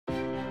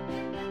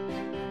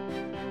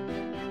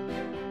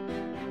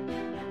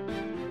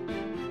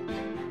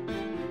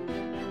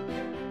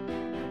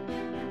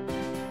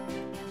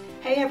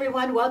Hey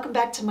everyone, welcome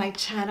back to my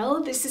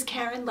channel. This is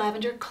Karen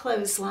Lavender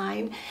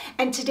Clothesline,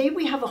 and today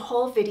we have a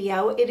haul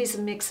video. It is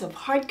a mix of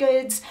hard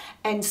goods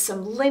and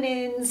some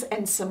linens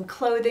and some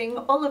clothing,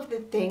 all of the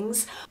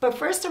things. But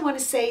first I want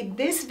to say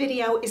this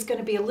video is going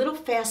to be a little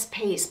fast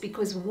paced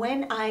because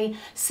when I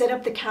set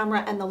up the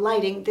camera and the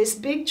lighting, this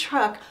big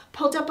truck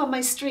pulled up on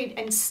my street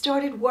and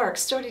started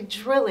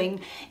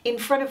drilling in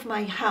front of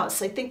my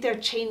house. I think they're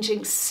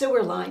changing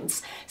sewer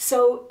lines.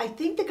 So I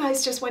think the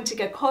guys just went to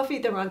get coffee.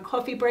 They're on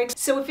coffee breaks.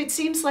 So if it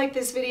seems like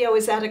this video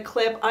is out of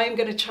clip, I am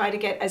going to try to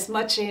get as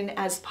much in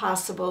as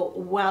possible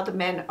while the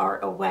men are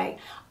away.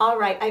 All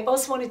right, I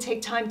also want to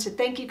take time to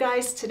thank you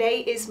guys.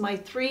 Today is my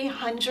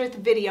 300th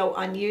video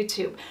on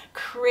YouTube.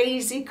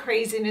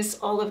 Craziness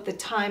all of the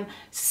time.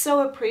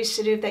 So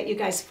appreciative that you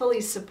guys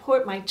fully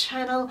support my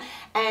channel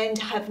and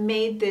have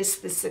made this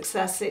the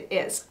success it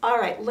is. All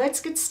right,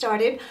 let's get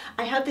started.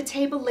 I have the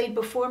table laid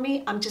before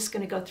me. I'm just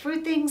going to go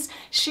through things,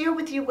 share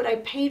with you what I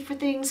paid for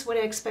things, what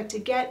I expect to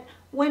get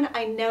when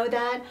I know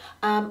that.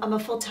 I'm a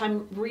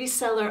full-time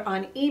reseller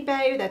on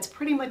eBay. That's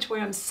pretty much where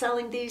I'm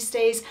selling these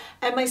days,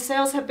 and my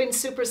sales have been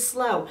super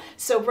slow.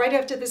 So right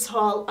after this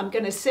haul, I'm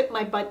going to sit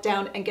my butt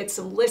down and get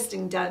some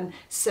listing done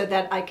so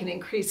that I can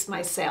increase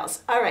my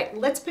sales. All right,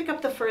 let's pick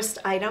up the first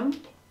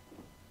item.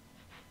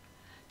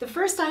 The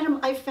first item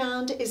I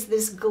found is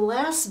this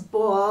glass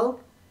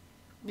ball.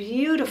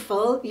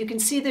 Beautiful. You can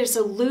see there's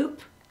a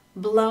loop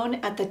blown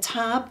at the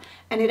top,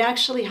 and it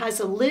actually has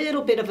a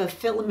little bit of a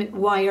filament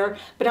wire,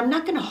 but I'm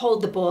not going to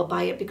hold the ball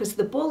by it because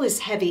the ball is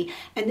heavy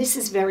and this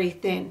is very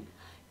thin.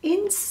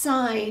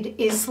 Inside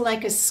is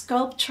like a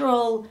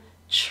sculptural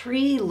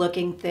tree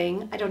looking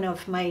thing. I don't know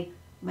if my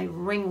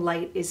ring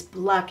light is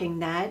blocking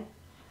that.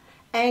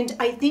 And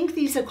I think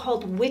these are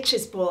called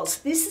witches balls.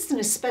 This is an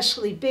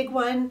especially big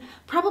one,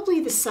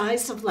 probably the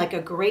size of like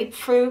a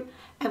grapefruit.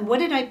 And what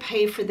did I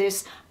pay for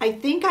this? I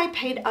think I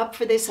paid up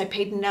for this. I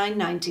paid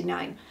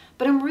 $9.99.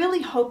 But I'm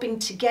really hoping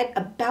to get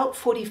about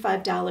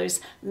 $45,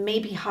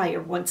 maybe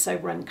higher once I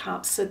run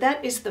comps. So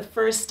that is the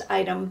first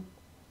item,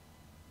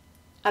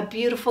 a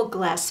beautiful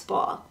glass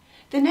ball.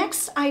 The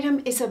next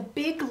item is a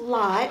big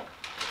lot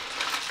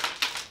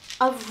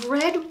of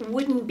red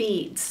wooden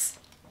beads.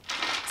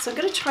 So I'm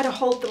going to try to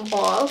hold them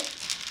all.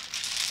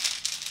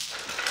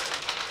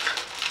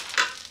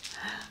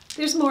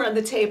 There's more on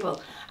the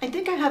table. I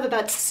think I have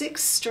about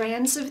 6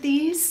 strands of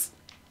these.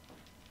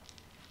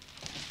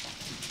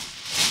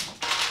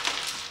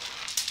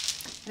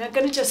 And I'm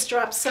going to just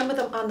drop some of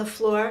them on the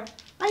floor.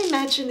 I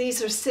imagine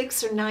these are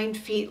 6 or 9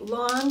 feet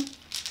long.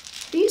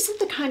 These are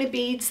the kind of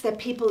beads that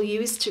people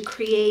use to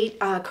create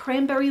a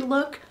cranberry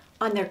look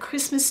on their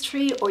Christmas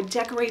tree or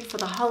decorate for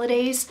the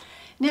holidays.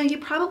 Now you're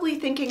probably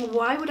thinking,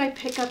 why would I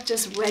pick up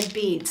just red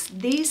beads?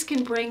 These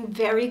can bring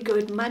very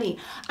good money.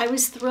 I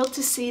was thrilled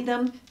to see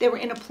them. They were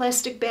in a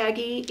plastic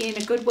baggie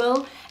in a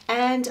Goodwill,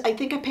 and I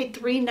think I paid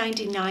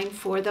 $3.99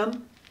 for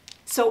them.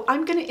 So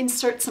I'm going to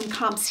insert some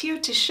comps here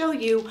to show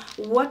you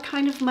what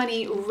kind of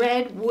money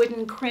red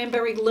wooden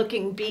cranberry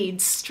looking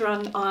beads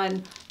strung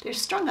on. They're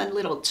strung on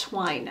little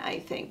twine, I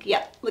think.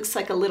 Yeah, looks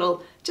like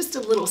just a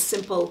little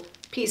simple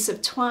piece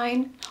of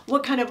twine.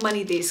 What kind of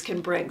money these can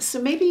bring. So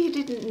maybe you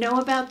didn't know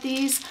about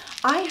these.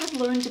 I have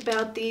learned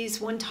about these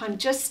one time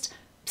just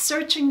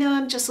searching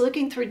them, just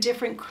looking through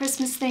different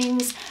Christmas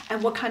things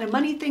and what kind of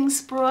money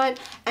things brought.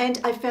 And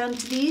I found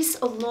these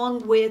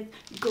along with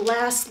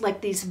glass,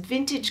 like these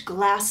vintage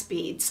glass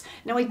beads.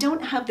 Now I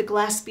don't have the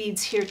glass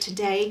beads here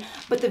today,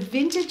 but the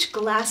vintage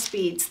glass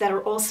beads that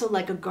are also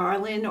like a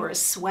garland or a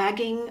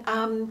swagging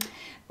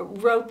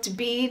roped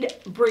bead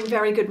bring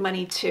very good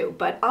money too.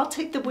 But I'll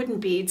take the wooden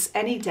beads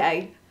any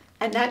day.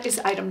 And that is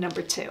item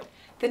number 2.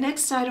 The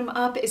next item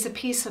up is a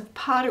piece of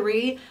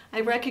pottery. I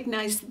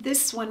recognize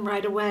this one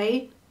right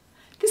away.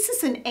 This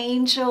is an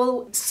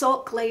angel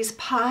salt glaze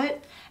pot,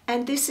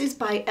 and this is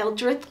by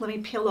Eldrith. Let me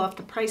peel off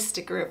the price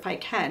sticker if I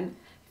can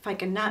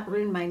not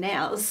ruin my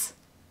nails.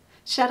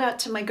 Shout out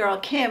to my girl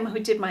Kim who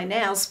did my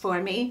nails for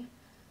me.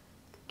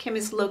 Kim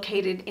is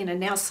located in a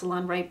nail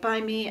salon right by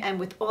me, and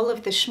with all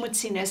of the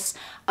schmutziness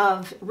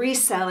of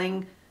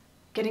reselling,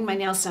 getting my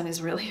nails done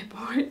is really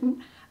important.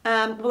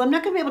 Well, I'm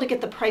not going to be able to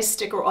get the price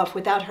sticker off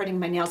without hurting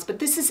my nails, but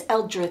this is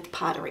Eldrith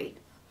pottery.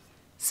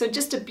 So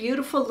just a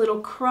beautiful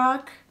little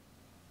crock.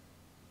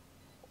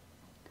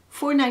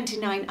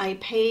 $4.99 I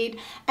paid,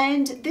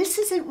 and this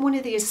isn't one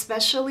of the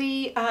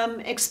especially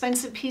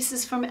expensive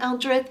pieces from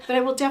Eldrith, but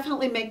I will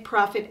definitely make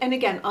profit. And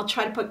again, I'll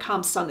try to put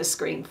comps on the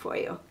screen for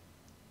you.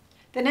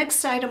 The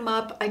next item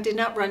up, I did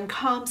not run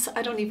comps.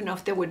 I don't even know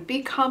if there would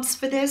be comps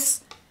for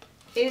this,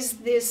 is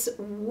this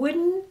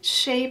wooden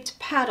shaped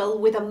paddle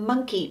with a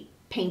monkey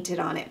painted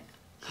on it.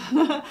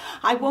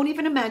 I won't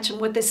even imagine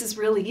what this is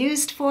really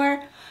used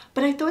for,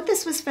 but I thought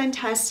this was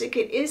fantastic.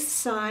 It is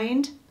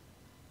signed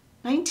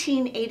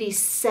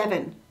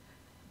 1987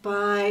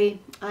 by,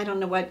 I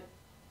don't know what,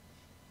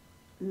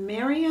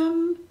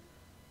 Miriam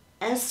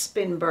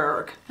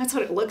Espenberg. That's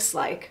what it looks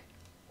like.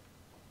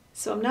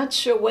 So I'm not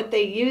sure what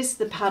they used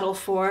the paddle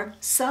for.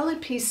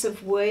 Solid piece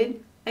of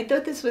wood. I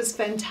thought this was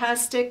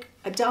fantastic.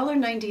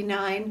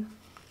 $1.99.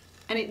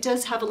 And it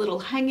does have a little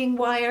hanging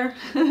wire.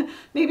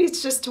 Maybe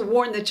it's just to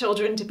warn the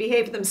children to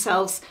behave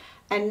themselves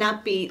and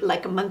not be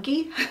like a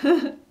monkey.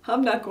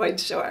 I'm not quite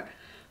sure.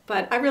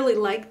 But I really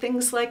like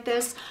things like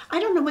this. I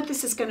don't know what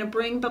this is going to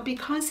bring, but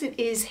because it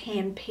is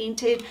hand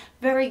painted,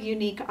 very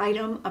unique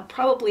item, I'll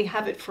probably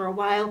have it for a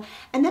while.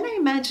 And then I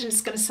imagine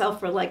it's going to sell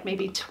for like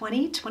maybe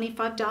 $20,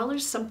 $25,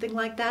 something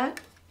like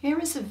that. Here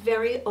is a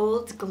very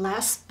old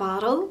glass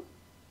bottle.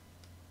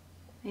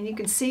 And you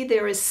can see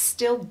there is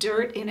still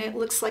dirt in it.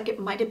 Looks like it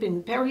might have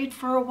been buried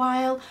for a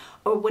while,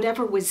 or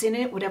whatever was in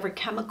it, whatever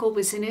chemical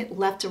was in it,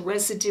 left a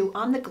residue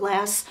on the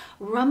glass.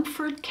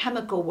 Rumford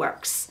Chemical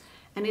Works.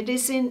 And it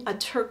is in a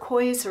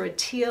turquoise or a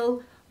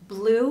teal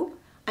blue.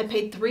 I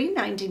paid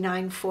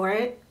 $3.99 for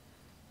it.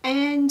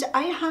 And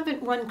I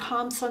haven't run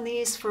comps on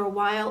these for a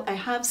while. I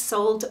have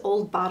sold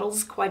old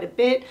bottles quite a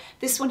bit.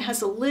 This one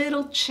has a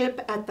little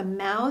chip at the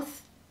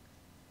mouth.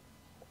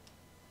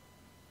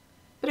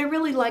 But I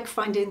really like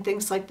finding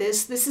things like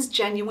this. This is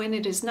genuine,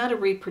 it is not a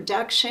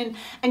reproduction,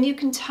 and you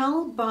can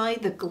tell by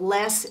the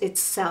glass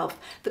itself.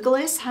 The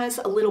glass has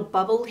a little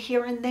bubble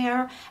here and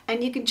there,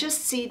 and you can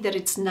just see that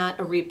it's not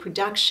a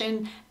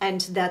reproduction and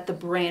that the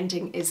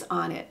branding is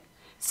on it.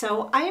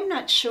 So I am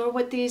not sure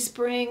what these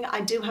bring.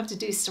 I do have to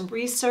do some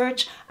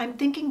research. I'm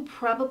thinking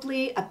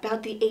probably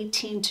about the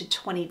 18 to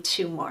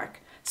 22 mark.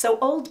 So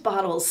old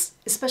bottles,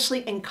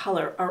 especially in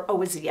color, are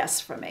always a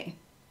yes for me.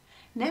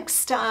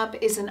 Next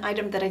up is an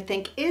item that I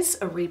think is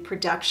a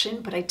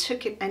reproduction, but I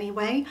took it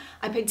anyway.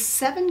 I paid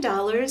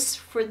 $7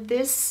 for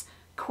this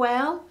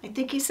quail. I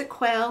think he's a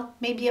quail,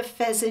 maybe a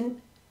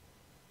pheasant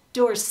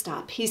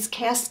doorstop. He's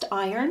cast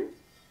iron,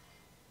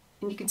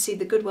 and you can see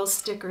the Goodwill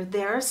sticker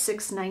there,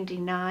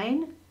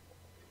 $6.99.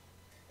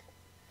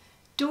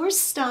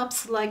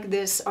 Doorstops like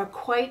this are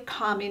quite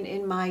common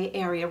in my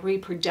area,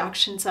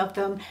 reproductions of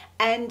them,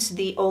 and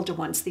the older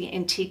ones, the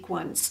antique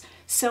ones.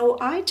 So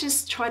I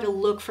just try to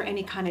look for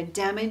any kind of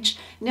damage.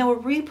 Now a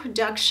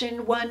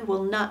reproduction one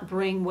will not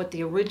bring what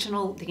the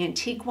original, the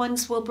antique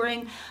ones will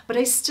bring, but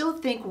I still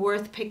think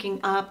worth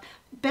picking up.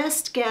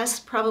 Best guess,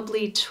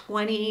 probably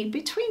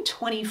between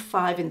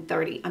 25 and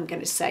 30, I'm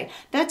gonna say.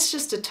 That's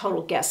just a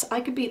total guess. I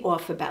could be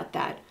off about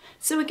that.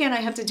 So again, I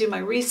have to do my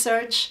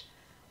research.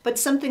 But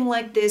something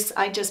like this,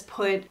 I just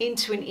put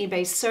into an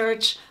eBay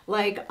search,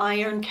 like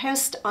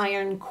cast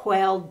iron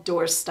quail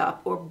doorstop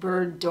or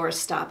bird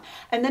doorstop.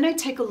 And then I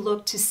take a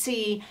look to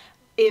see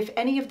if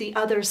any of the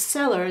other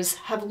sellers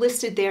have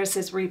listed theirs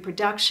as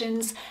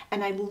reproductions,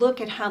 and I look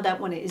at how that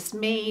one is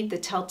made, the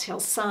telltale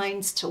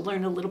signs, to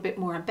learn a little bit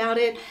more about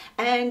it,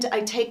 and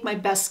I take my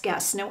best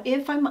guess. Now,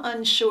 if I'm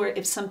unsure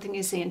if something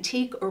is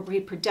antique or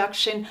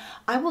reproduction,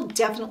 I will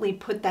definitely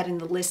put that in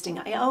the listing.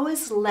 I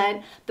always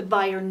let the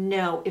buyer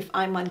know if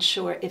I'm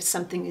unsure if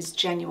something is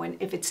genuine,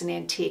 if it's an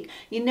antique.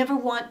 You never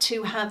want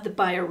to have the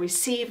buyer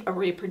receive a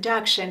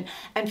reproduction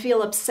and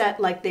feel upset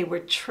like they were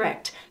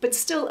tricked, but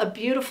still a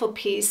beautiful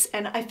piece,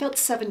 and I felt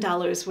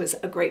 $7 was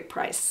a great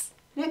price.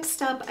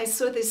 Next up, I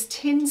saw this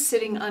tin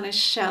sitting on a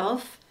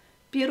shelf.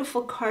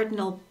 Beautiful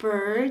cardinal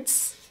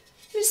birds.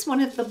 Here's one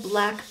of the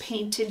black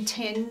painted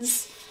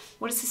tins.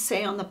 What does it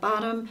say on the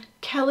bottom?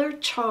 Keller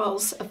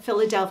Charles of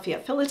Philadelphia.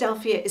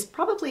 Philadelphia is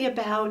probably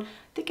about, I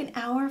think, an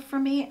hour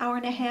from me, hour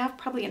and a half,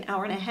 probably an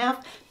hour and a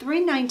half,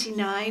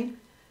 $3.99.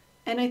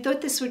 And I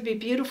thought this would be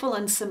beautiful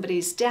on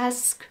somebody's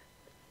desk,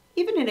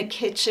 even in a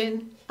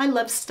kitchen. I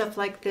love stuff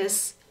like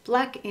this.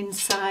 Black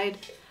inside.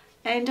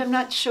 And I'm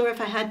not sure if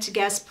I had to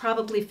guess,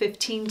 probably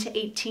 $15 to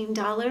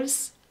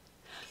 $18.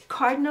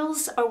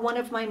 Cardinals are one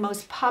of my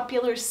most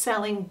popular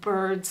selling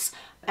birds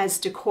as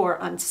decor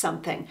on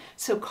something.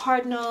 So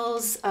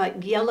cardinals,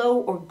 yellow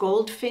or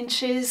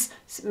goldfinches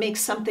make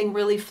something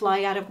really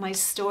fly out of my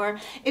store.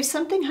 If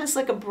something has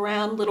like a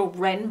brown little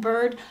wren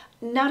bird,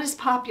 not as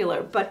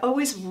popular, but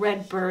always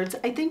red birds.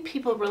 I think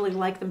people really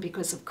like them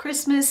because of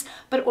Christmas,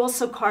 but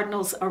also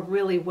cardinals are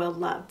really well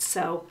loved.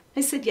 So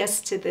I said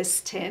yes to this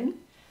tin.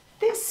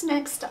 This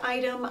next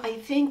item I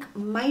think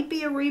might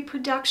be a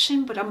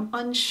reproduction, but I'm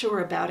unsure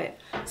about it.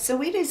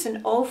 So it is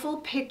an oval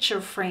picture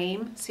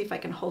frame. See if I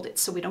can hold it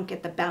so we don't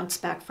get the bounce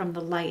back from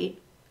the light.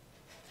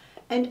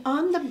 And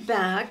on the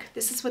back,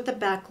 this is what the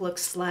back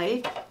looks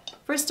like.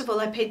 First of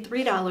all, I paid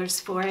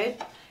 $3 for it.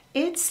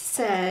 It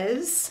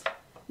says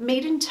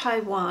made in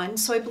Taiwan,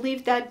 so I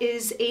believe that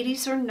is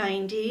 80s or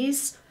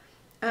 90s.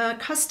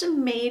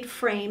 Custom made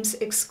frames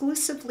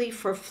exclusively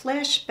for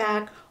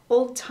flashback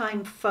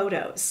old-time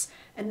photos.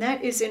 And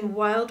that is in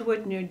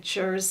Wildwood, New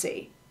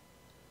Jersey.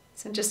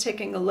 So I'm just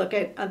taking a look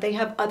at, they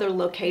have other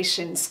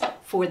locations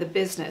for the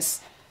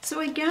business.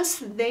 So I guess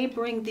they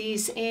bring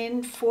these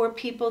in for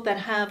people that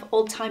have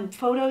old-time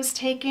photos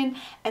taken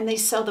and they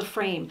sell the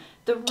frame.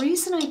 The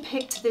reason I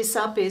picked this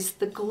up is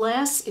the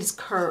glass is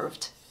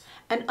curved.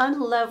 And I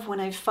love when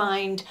I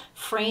find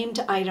framed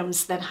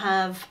items that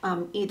have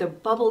either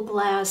bubble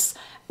glass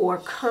or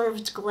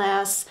curved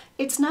glass.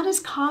 It's not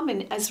as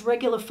common as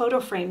regular photo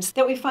frames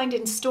that we find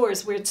in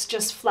stores where it's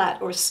just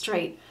flat or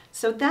straight.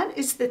 So that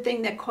is the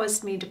thing that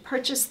caused me to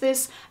purchase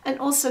this, and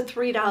also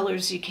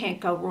 $3, you can't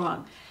go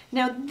wrong.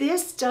 Now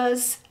this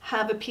does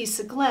have a piece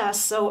of glass,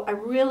 so I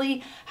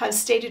really have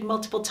stated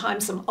multiple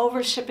times I'm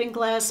over shipping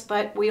glass,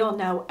 but we all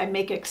know I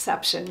make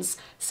exceptions.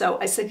 So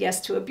I said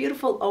yes to a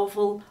beautiful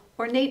oval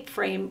ornate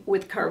frame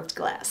with curved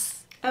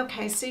glass.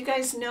 Okay, so you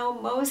guys know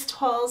most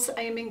hauls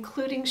I am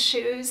including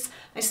shoes.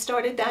 I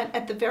started that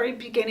at the very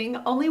beginning.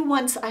 Only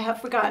once I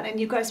have forgotten, and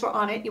you guys were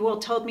on it. You all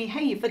told me,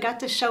 hey, you forgot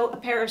to show a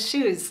pair of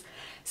shoes.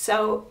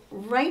 So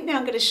right now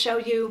I'm going to show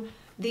you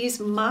these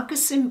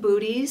moccasin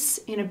booties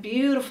in a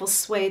beautiful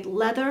suede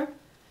leather.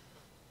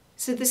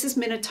 So this is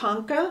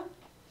Minnetonka.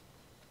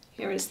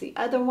 Here is the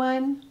other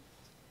one.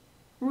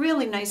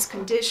 Really nice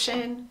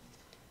condition.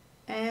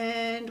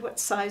 And what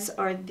size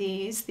are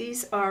these?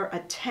 These are a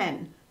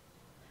 10.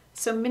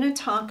 So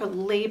Minnetonka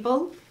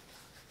label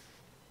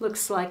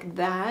looks like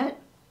that.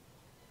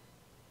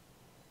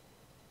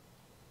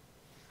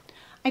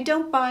 I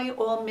don't buy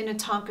all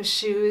Minnetonka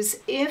shoes.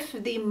 If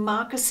the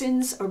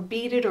moccasins are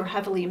beaded or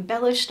heavily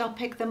embellished, I'll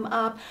pick them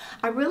up.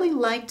 I really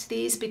liked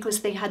these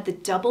because they had the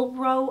double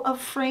row of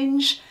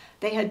fringe.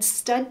 They had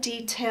stud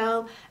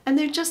detail, and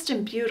they're just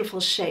in beautiful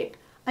shape.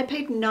 I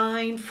paid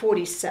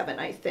 $9.47,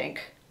 I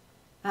think.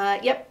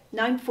 Yep,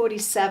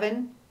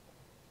 $9.47.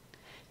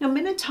 Now,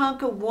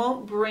 Minnetonka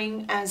won't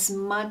bring as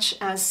much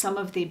as some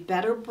of the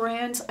better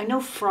brands. I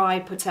know Fry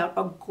puts out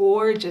a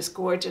gorgeous,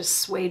 gorgeous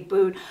suede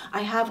boot.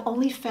 I have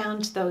only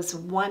found those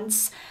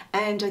once,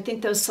 and I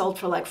think those sold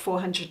for like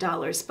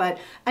 $400, but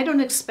I don't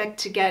expect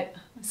to get,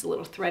 there's a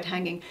little thread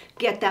hanging,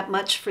 get that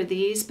much for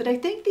these, but I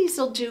think these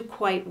will do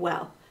quite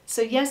well.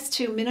 So yes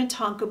to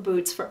Minnetonka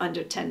boots for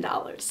under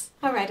 $10.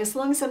 All right, as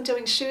long as I'm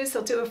doing shoes,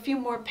 I'll do a few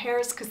more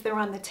pairs because they're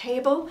on the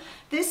table.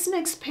 This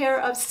next pair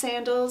of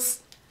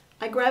sandals,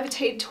 I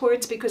gravitate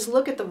towards because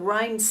look at the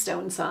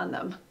rhinestones on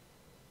them.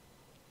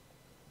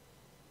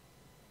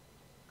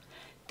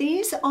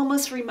 These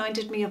almost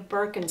reminded me of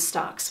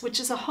Birkenstocks,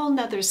 which is a whole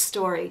nother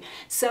story.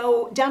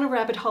 So down a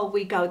rabbit hole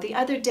we go. The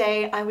other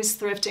day I was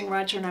thrifting,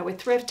 Roger and I were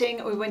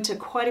thrifting. We went to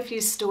quite a few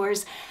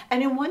stores,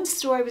 and in one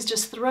store I was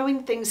just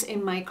throwing things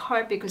in my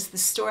cart because the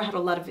store had a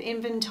lot of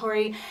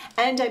inventory,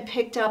 and I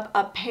picked up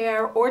a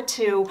pair or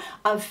two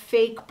of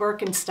fake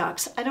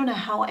Birkenstocks. I don't know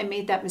how I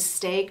made that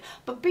mistake,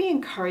 but be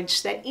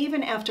encouraged that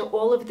even after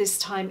all of this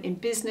time in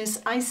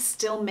business, I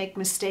still make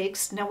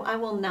mistakes. Now, I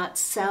will not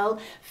sell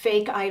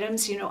fake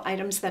items, you know,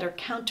 items that are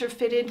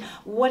counterfeited.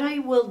 What I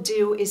will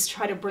do is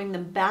try to bring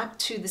them back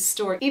to the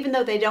store, even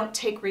though they don't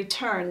take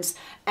returns,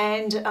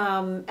 and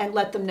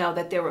let them know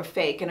that they were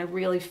fake. And I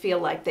really feel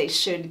like they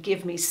should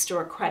give me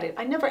store credit.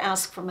 I never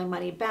ask for my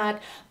money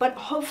back, but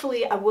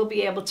hopefully I will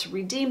be able to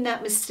redeem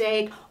that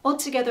mistake.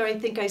 Altogether, I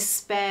think I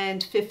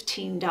spent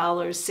 $15,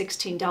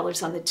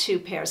 $16 on the two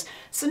pairs.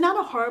 So not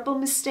a horrible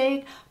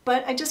mistake,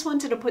 but I just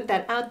wanted to put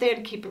that out there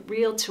to keep it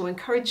real, to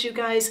encourage you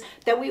guys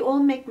that we all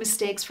make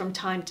mistakes from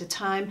time to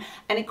time,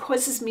 and it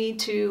causes me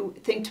to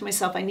think to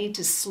myself, I need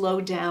to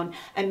slow down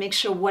and make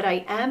sure what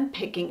I am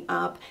picking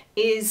up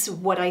is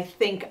what I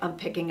think I'm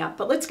picking up.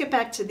 But let's get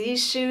back to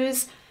these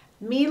shoes.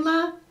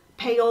 Mila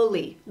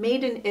Paoli,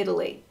 made in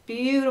Italy.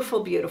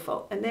 Beautiful,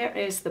 beautiful. And there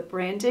is the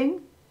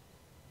branding.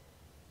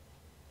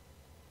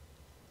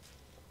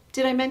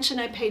 Did I mention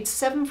I paid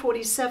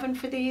 $7.47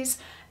 for these?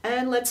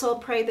 And let's all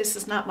pray this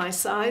is not my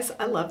size.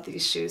 I love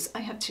these shoes. I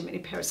have too many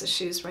pairs of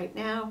shoes right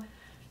now,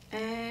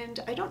 and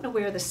I don't know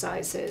where the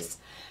size is,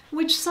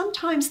 which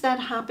sometimes that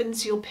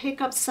happens. You'll pick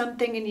up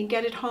something and you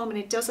get it home and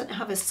it doesn't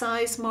have a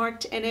size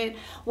marked in it.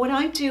 What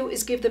I do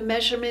is give the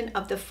measurement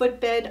of the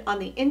footbed on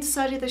the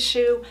inside of the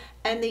shoe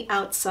and the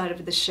outside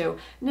of the shoe.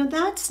 Now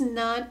that's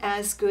not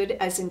as good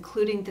as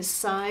including the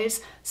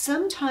size.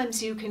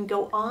 Sometimes you can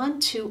go on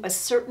to a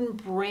certain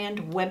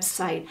brand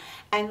website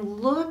and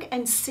look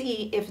and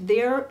see if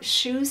their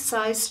shoe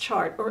size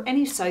chart or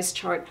any size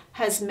chart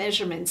has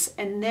measurements,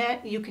 and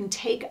that you can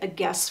take a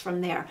guess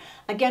from there.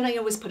 Again, I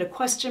always put a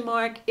question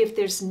mark if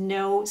there's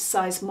no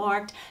size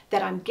marked,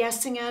 that I'm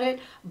guessing at it,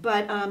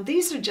 but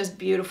these are just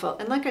beautiful.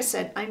 And like I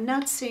said, I'm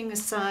not seeing a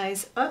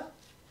size up.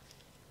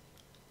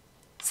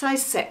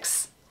 Size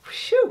 6.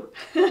 Phew.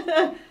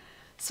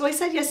 So I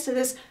said yes to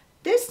this.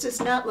 This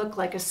does not look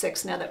like a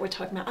 6 now that we're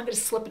talking about. I'm going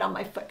to slip it on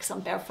my foot because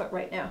I'm barefoot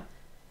right now.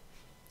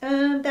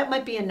 That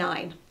might be a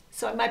 9.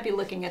 So I might be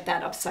looking at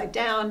that upside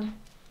down.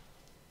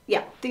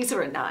 Yeah, these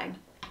are a 9.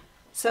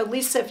 So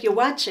Lisa, if you're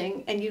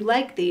watching and you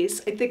like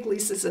these, I think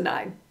Lisa's a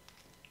 9.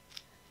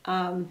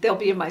 They'll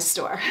be in my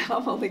store.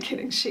 I'm only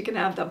kidding. She can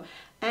have them.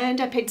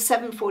 And I paid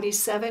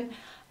 $7.47.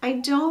 I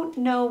don't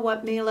know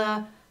what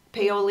Mila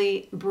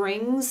Paoli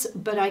brings,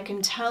 but I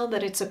can tell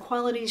that it's a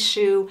quality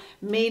shoe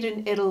made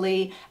in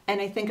Italy,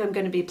 and I think I'm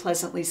going to be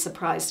pleasantly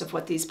surprised of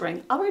what these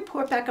bring. I'll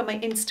report back on my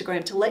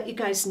Instagram to let you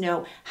guys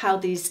know how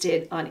these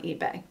did on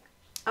eBay.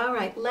 All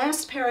right,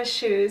 last pair of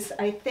shoes,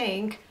 I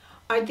think,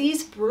 are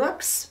these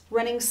Brooks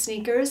running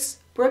sneakers.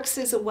 Brooks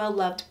is a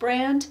well-loved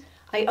brand.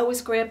 I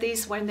always grab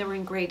these when they're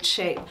in great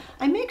shape.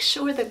 I make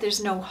sure that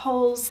there's no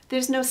holes,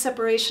 there's no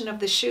separation of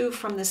the shoe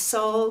from the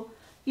sole.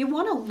 You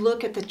want to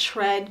look at the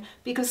tread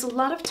because a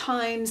lot of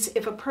times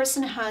if a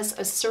person has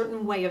a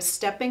certain way of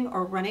stepping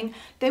or running,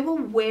 they will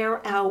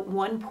wear out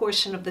one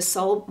portion of the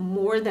sole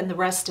more than the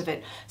rest of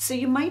it. So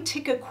you might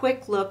take a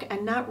quick look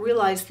and not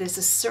realize there's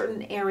a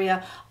certain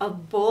area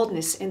of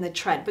baldness in the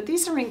tread. But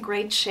these are in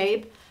great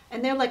shape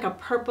and they're like a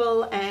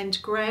purple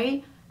and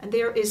gray, and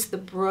there is the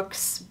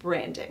Brooks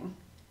branding.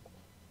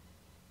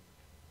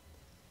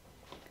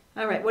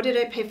 All right, what did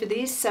I pay for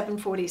these?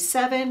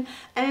 $7.47.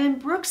 And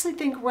Brooks, I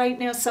think right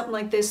now, something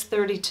like this,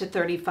 $30 to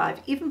 $35,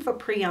 even for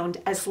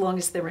pre-owned, as long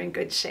as they're in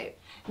good shape.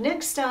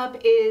 Next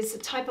up is a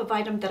type of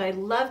item that I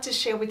love to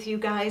share with you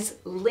guys,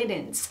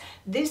 linens.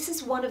 This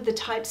is one of the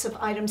types of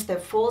items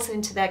that falls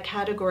into that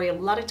category. A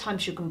lot of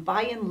times you can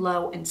buy in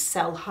low and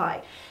sell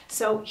high.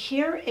 So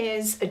here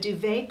is a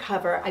duvet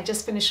cover. I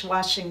just finished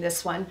washing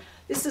this one.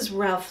 This is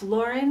Ralph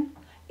Lauren.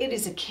 It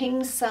is a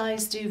king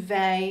size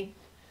duvet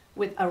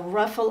with a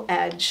ruffle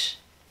edge,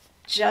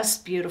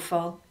 just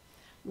beautiful.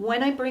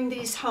 When I bring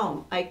these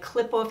home, I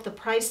clip off the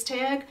price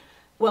tag.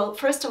 Well,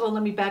 first of all,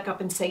 let me back up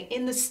and say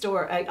in the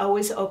store, I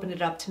always open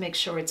it up to make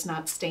sure it's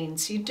not stained.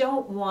 So you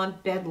don't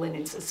want bed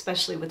linens,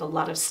 especially with a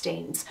lot of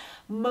stains.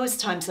 Most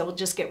times I will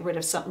just get rid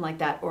of something like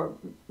that or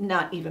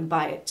not even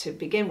buy it to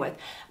begin with.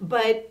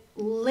 But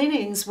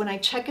linens, when I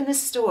check in the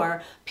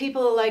store,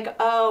 people are like,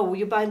 oh,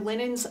 you buy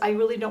linens? I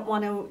really don't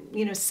want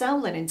to, sell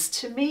linens.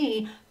 To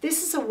me,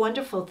 this is a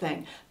wonderful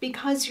thing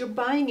because you're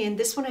buying in,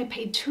 this one I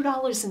paid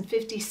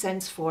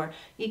 $2.50 for.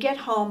 You get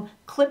home,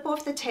 clip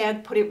off the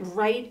tag, put it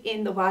right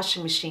in the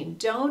washing machine.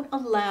 Don't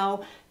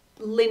allow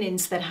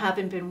linens that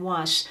haven't been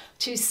washed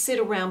to sit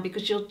around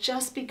because you'll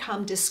just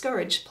become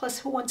discouraged. Plus,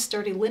 who wants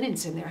dirty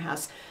linens in their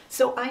house?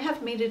 So I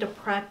have made it a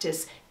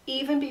practice.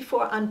 Even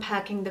before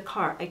unpacking the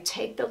car, I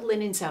take the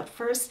linens out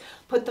first,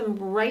 put them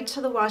right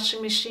to the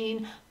washing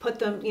machine, put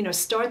them,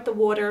 start the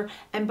water,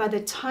 and by the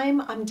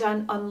time I'm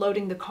done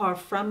unloading the car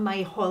from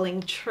my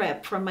hauling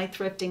trip, from my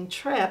thrifting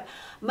trip,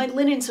 my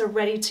linens are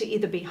ready to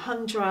either be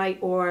hung dry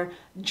or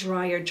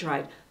dryer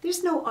dried.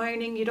 There's no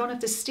ironing, you don't have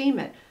to steam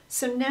it.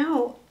 So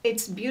now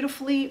it's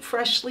beautifully,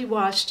 freshly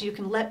washed. You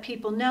can let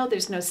people know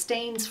there's no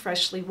stains,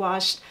 freshly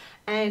washed.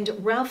 And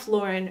Ralph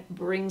Lauren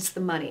brings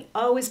the money,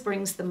 always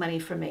brings the money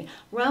for me.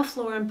 Ralph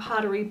Lauren,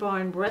 Pottery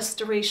Barn,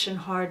 Restoration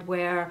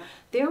Hardware.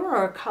 There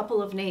are a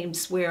couple of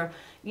names where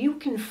you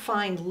can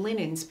find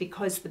linens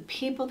because the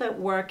people that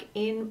work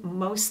in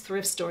most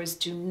thrift stores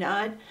do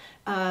not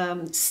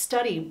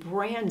study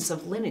brands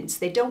of linens.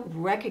 They don't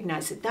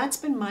recognize it. That's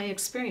been my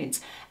experience.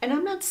 And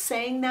I'm not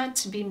saying that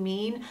to be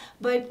mean,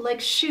 but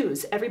like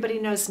shoes, everybody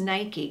knows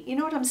Nike. You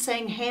know what I'm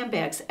saying?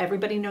 Handbags,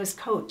 everybody knows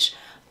Coach.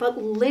 But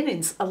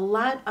linens, a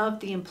lot of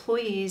the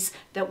employees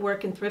that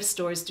work in thrift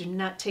stores do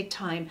not take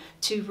time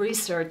to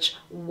research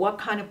what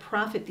kind of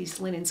profit these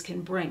linens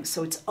can bring.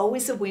 So it's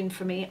always a win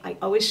for me. I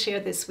always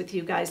share this with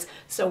you guys.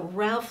 So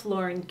Ralph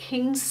Lauren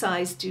king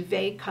size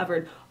duvet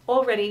covered,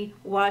 already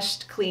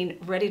washed, clean,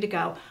 ready to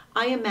go.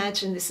 I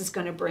imagine this is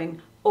going to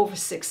bring over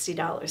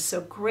 $60.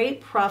 So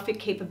great profit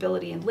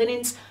capability in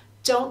linens.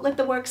 Don't let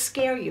the work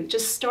scare you.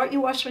 Just start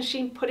your washing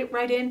machine, put it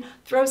right in,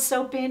 throw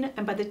soap in,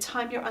 and by the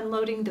time you're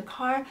unloading the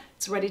car,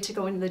 it's ready to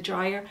go into the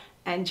dryer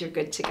and you're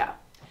good to go.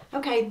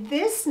 Okay,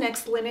 this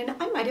next linen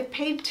I might have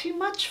paid too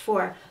much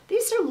for.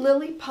 These are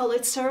Lily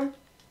Pulitzer,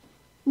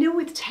 new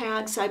with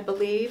tags, I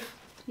believe.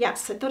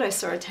 Yes, I thought I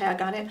saw a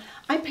tag on it.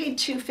 I paid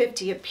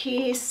 $2.50 a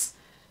piece.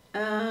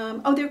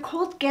 Oh, they're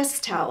called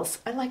guest towels.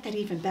 I like that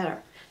even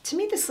better. To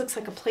me, this looks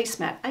like a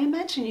placemat. I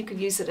imagine you could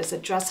use it as a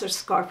dress or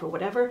scarf or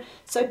whatever.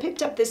 So I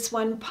picked up this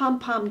one,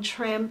 pom-pom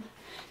trim.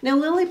 Now,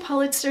 Lily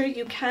Pulitzer,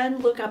 you can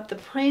look up the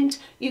print.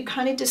 You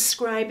kind of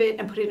describe it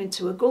and put it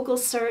into a Google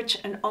search,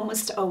 and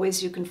almost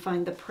always you can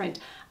find the print.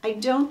 I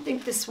don't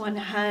think this one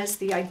has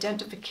the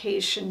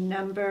identification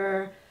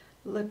number.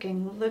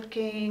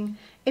 Looking.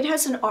 It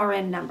has an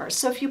RN number.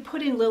 So if you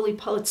put in Lily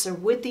Pulitzer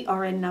with the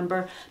RN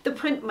number, the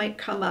print might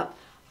come up.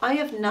 I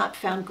have not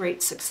found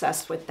great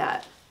success with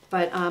that.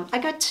 But I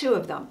got two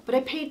of them, but I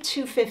paid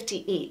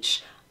 $2.50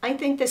 each. I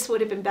think this would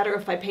have been better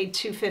if I paid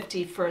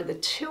 $2.50 for the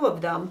two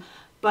of them,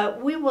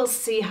 but we will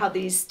see how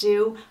these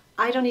do.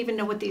 I don't even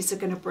know what these are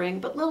going to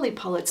bring, but Lily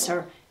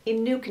Pulitzer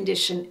in new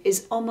condition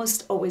is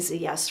almost always a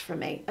yes for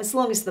me, as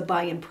long as the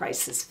buy-in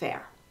price is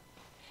fair.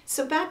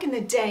 So back in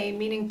the day,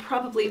 meaning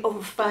probably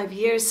over 5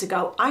 years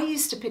ago, I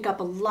used to pick up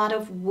a lot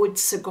of wood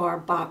cigar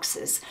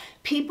boxes.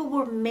 People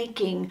were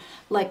making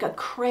like a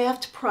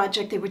craft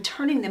project. They were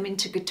turning them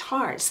into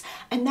guitars.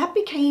 And that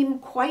became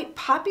quite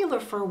popular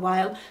for a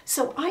while.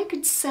 So I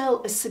could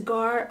sell a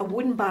cigar, a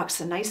wooden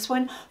box, a nice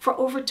one, for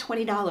over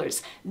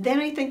 $20. Then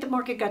I think the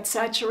market got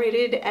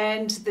saturated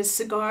and the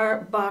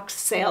cigar box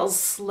sales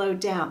slowed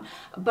down.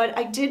 But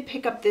I did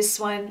pick up this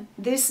one.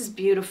 This is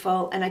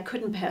beautiful and I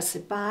couldn't pass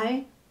it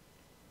by.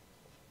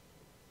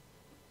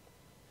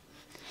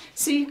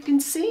 So you can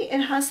see it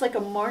has like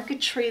a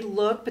marquetry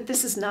look, but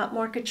this is not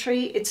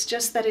marquetry. It's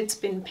just that it's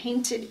been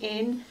painted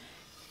in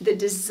the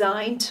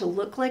design to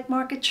look like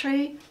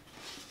marquetry.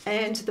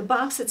 And the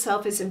box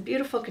itself is in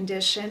beautiful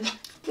condition.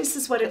 This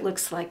is what it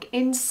looks like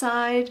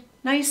inside,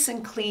 nice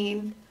and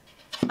clean.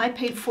 I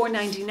paid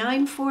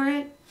 $4.99 for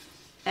it,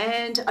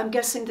 and I'm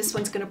guessing this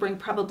one's going to bring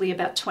probably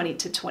about 20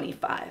 to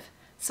 25.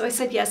 So I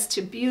said yes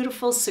to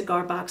beautiful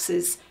cigar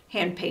boxes,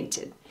 hand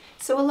painted.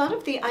 So a lot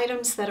of the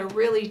items that are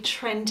really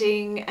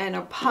trending and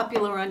are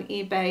popular on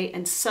eBay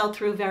and sell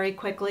through very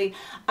quickly,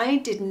 I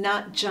did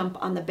not jump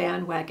on the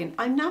bandwagon.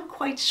 I'm not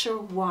quite sure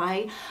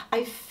why.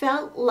 I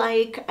felt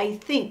like, I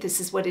think this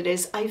is what it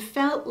is, I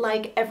felt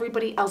like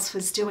everybody else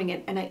was doing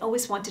it and I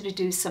always wanted to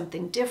do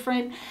something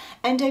different.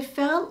 And I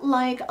felt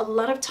like a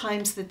lot of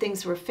times the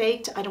things were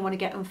faked. I don't want to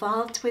get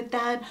involved with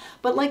that.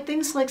 But like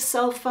things like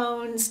cell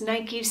phones,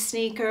 Nike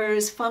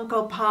sneakers,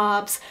 Funko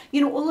Pops,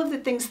 you know, all of the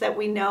things that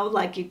we know,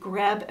 like you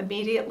grab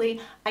immediately,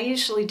 I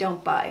usually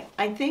don't buy.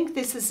 I think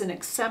this is an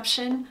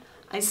exception.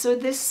 I saw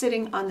this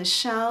sitting on the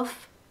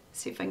shelf.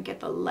 See if I can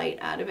get the light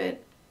out of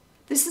it.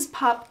 This is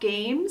Pop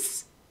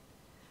Games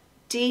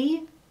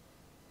Diva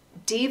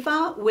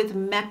with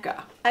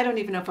Mecca. I don't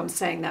even know if I'm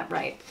saying that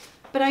right.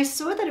 But I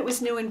saw that it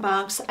was new in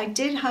box. I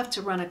did have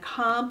to run a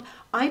comp.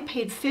 I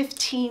paid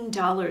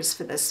 $15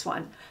 for this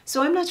one.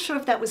 So I'm not sure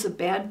if that was a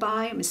bad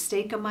buy, a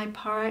mistake on my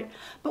part.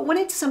 But when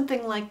it's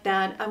something like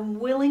that, I'm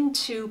willing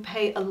to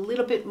pay a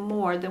little bit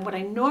more than what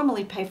I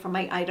normally pay for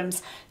my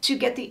items to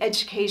get the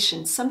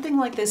education. Something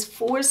like this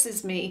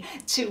forces me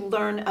to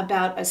learn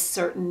about a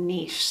certain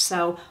niche.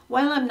 So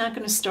while I'm not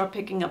going to start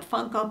picking up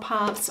Funko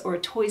Pops or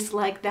toys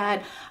like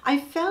that, I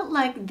felt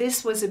like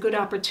this was a good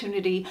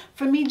opportunity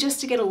for me just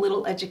to get a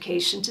little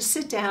education, to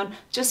sit down,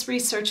 just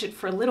research it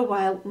for a little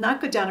while, not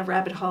go down a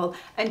rabbit hole,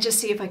 and just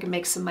see if I can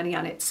make some money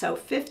on it. So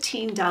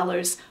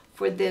 $15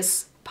 for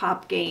this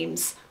Pop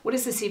Games. What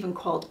is this even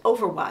called?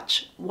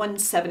 Overwatch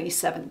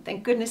 177.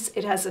 Thank goodness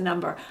it has a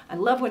number. I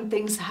love when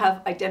things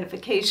have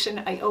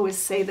identification. I always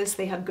say this,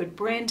 they have good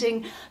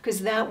branding,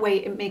 because that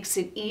way it makes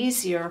it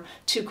easier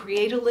to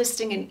create a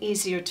listing and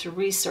easier to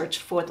research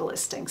for the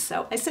listing.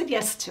 So I said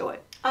yes to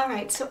it. All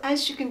right, so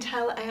as you can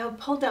tell, I have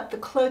pulled up the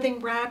clothing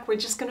rack. We're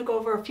just gonna go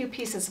over a few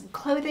pieces of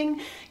clothing.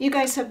 You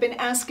guys have been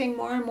asking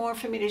more and more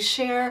for me to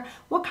share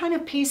what kind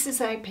of pieces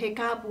I pick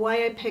up,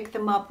 why I pick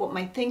them up, what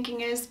my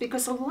thinking is,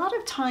 because a lot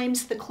of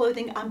times the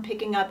clothing I'm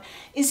picking up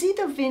is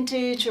either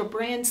vintage or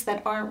brands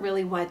that aren't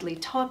really widely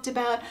talked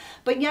about,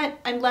 but yet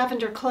I'm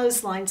Lavender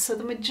Clothesline, so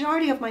the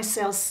majority of my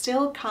sales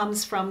still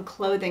comes from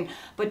clothing,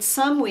 but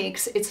some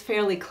weeks it's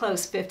fairly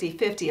close,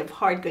 50-50 of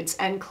hard goods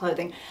and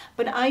clothing.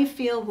 But I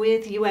feel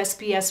with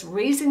USPS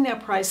raising their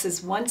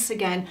prices once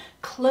again,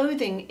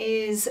 clothing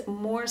is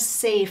more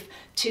safe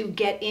to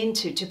get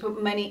into, to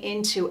put money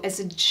into as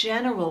a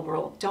general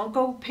rule. Don't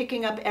go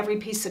picking up every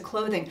piece of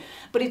clothing,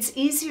 but it's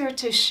easier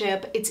to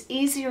ship, it's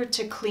easier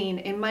to clean,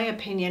 in my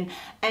opinion,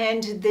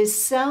 and the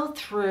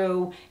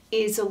sell-through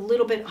is a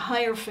little bit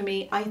higher for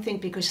me, I think,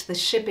 because the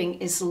shipping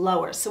is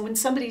lower. So when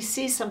somebody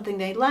sees something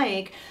they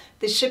like,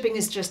 the shipping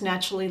is just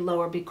naturally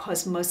lower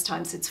because most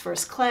times it's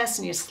first class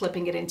and you're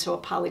slipping it into a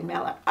poly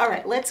mailer. All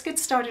right, let's get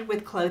started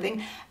with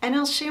clothing, and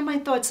I'll share my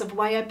thoughts of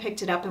why I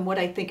picked it up and what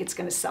I think it's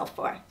going to sell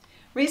for.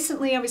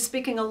 Recently, I was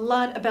speaking a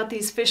lot about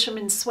these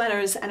fisherman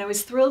sweaters, and I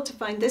was thrilled to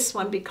find this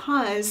one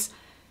because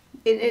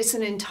it is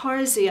an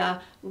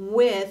intarsia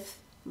with,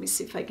 let me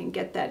see if I can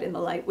get that in the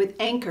light, with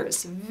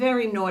anchors,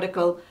 very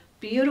nautical,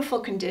 beautiful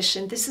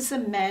condition. This is a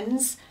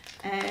men's,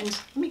 and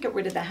let me get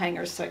rid of the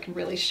hanger so I can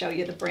really show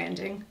you the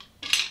branding.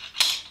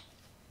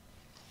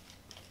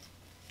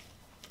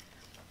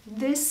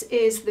 This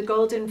is the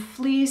Golden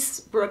Fleece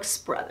Brooks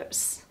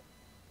Brothers.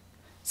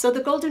 So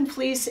the Golden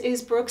Fleece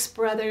is Brooks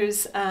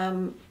Brothers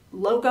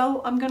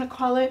logo, I'm going to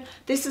call it.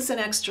 This is an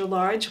extra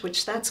large,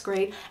 which that's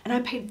great, and I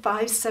paid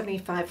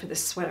 $5.75 for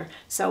this sweater.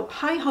 So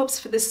high hopes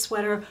for this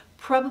sweater,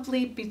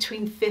 probably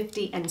between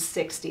 50 and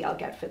 60 I'll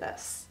get for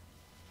this.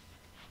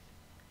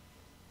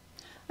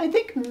 I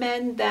think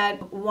men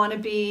that want to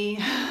be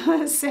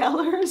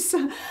sailors,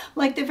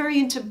 like they're very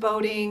into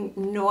boating,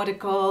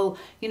 nautical,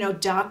 you know,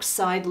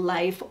 dockside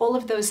life, all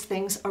of those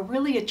things are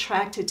really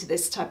attracted to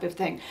this type of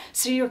thing.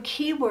 So your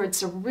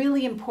keywords are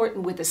really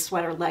important with a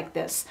sweater like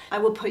this. I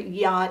will put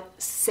yacht,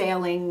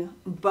 sailing,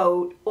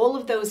 boat, all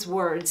of those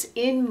words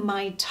in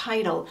my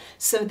title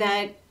so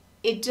that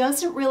it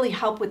doesn't really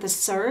help with the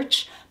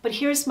search, but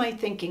here's my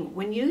thinking.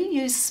 When you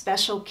use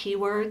special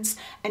keywords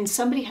and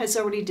somebody has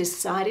already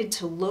decided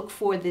to look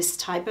for this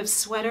type of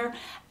sweater,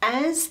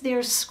 as they're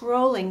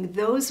scrolling,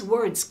 those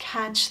words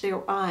catch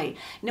their eye.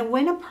 Now,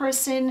 when a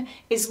person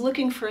is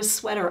looking for a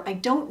sweater, I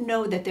don't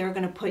know that they're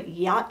going to put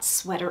yacht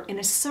sweater in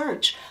a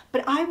search,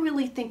 but I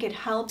really think it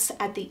helps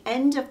at the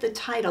end of the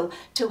title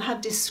to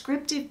have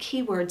descriptive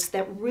keywords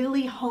that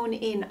really hone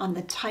in on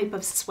the type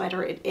of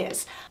sweater it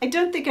is. I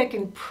don't think I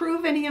can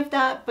prove any of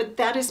that, but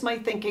that is my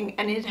thinking,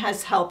 and it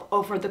has helped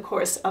over the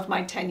course of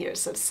my 10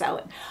 years of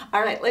selling.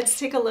 All right, let's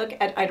take a look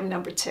at item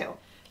number 2.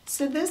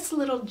 So this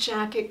little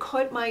jacket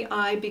caught my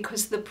eye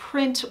because the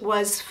print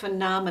was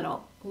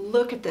phenomenal.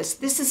 Look at this.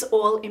 This is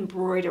all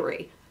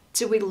embroidery.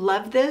 Do we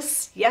love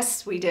this?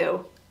 Yes, we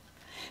do.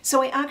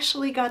 So I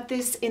actually got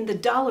this in the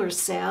dollar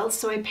sale,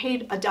 so I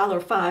paid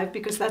 $1.05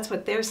 because that's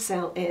what their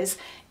sale is.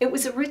 It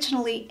was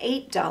originally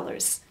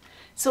 $8.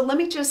 So let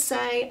me just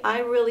say, I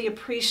really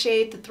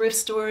appreciate the thrift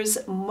stores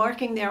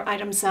marking their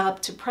items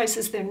up to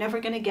prices they're never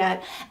going to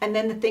get, and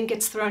then the thing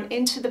gets thrown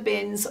into the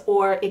bins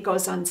or it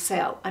goes on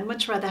sale. I'd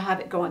much rather have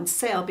it go on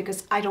sale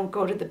because I don't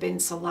go to the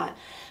bins a lot.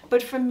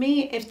 But for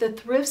me, if the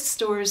thrift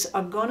stores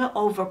are going to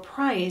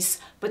overprice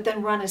but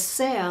then run a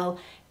sale,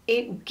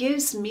 it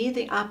gives me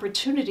the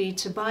opportunity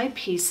to buy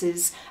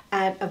pieces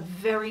at a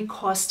very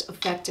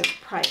cost-effective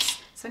price.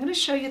 So I'm going to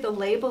show you the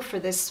label for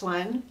this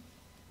one.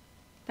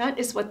 That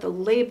is what the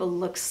label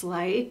looks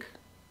like.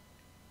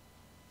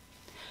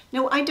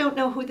 Now, I don't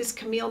know who this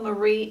Camille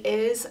Marie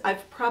is.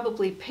 I've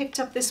probably picked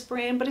up this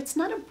brand, but it's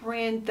not a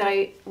brand that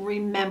I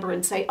remember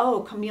and say, oh,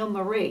 Camille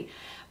Marie.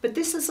 But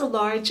this is a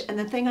large, and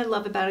the thing I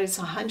love about it is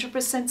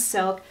 100%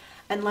 silk.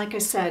 And like I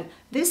said,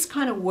 this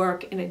kind of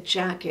work in a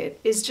jacket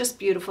is just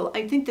beautiful.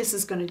 I think this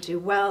is going to do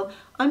well.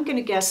 I'm going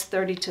to guess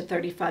 $30 to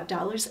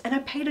 $35, and I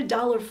paid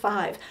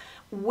 $1.05.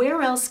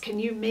 Where else can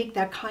you make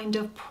that kind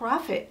of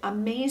profit?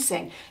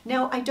 Amazing.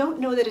 Now, I don't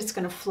know that it's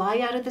going to fly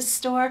out of the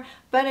store,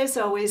 but as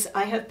always,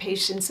 I have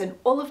patience and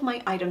all of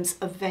my items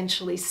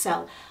eventually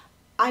sell.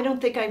 I don't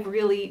think I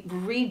really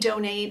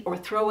redonate or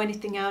throw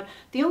anything out.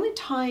 The only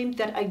time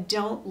that I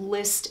don't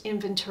list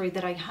inventory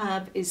that I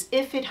have is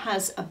if it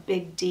has a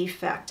big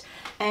defect.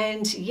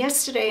 And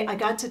yesterday I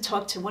got to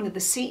talk to one of the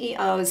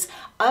CEOs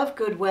of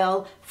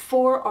Goodwill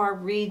for our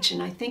region.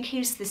 I think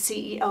he's the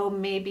CEO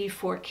maybe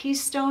for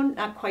Keystone,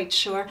 not quite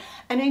sure.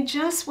 And I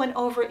just went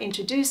over,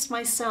 introduced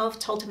myself,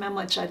 told him how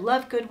much I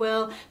love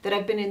Goodwill, that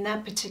I've been in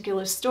that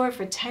particular store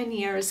for 10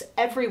 years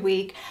every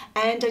week.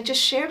 And I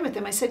just shared with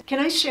him, I said, can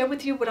I share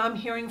with you what I'm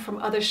hearing from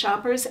other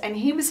shoppers? And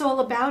he was all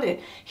about it.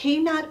 He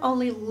not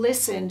only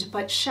listened,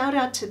 but shout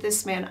out to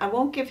this man. I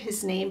won't give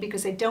his name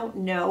because I don't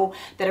know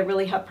that I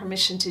really have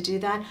permission to do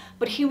that,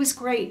 but he was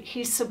great.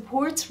 He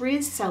supports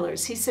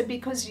resellers. He said,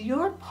 because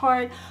you're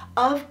part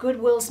of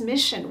Goodwill's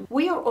mission.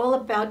 We are all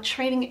about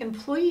training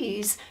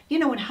employees, you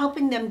know, and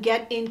helping them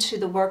get into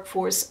the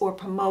workforce or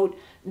promote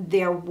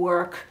their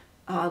work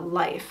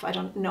life. I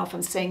don't know if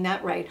I'm saying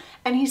that right.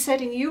 And he said,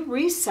 and you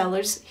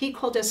resellers, he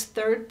called us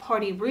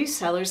third-party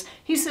resellers,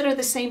 he said are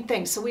the same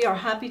thing. So we are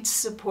happy to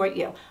support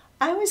you.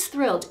 I was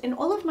thrilled. In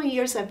all of my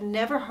years, I've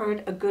never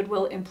heard a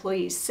Goodwill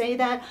employee say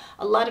that.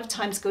 A lot of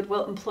times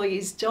Goodwill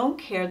employees don't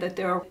care that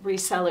there are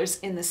resellers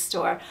in the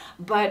store.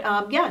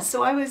 But yeah,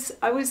 so I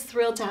was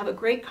thrilled to have a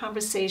great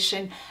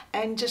conversation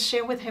and just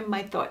share with him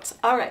my thoughts.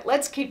 All right,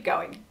 let's keep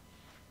going.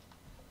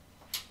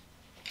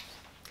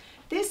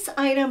 This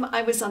item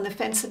I was on the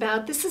fence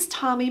about. This is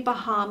Tommy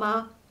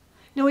Bahama.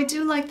 Now I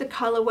do like the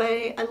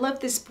colorway. I love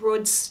this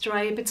broad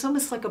stripe. It's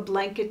almost like a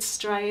blanket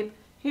stripe.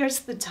 Here's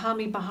the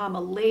Tommy Bahama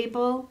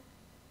label.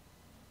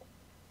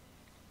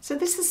 So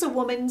this is a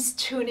woman's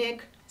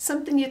tunic,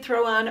 something you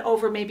throw on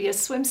over maybe a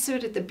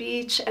swimsuit at the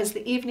beach as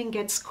the evening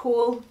gets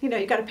cool. You know,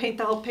 you got to paint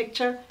the whole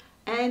picture.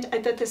 And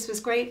I thought this was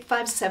great,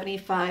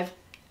 $5.75.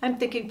 I'm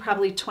thinking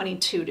probably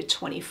 22 to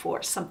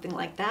 24, something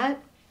like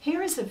that.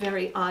 Here is a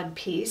very odd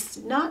piece.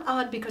 Not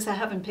odd because I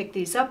haven't picked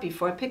these up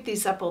before. I pick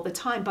these up all the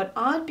time, but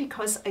odd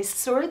because I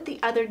saw it the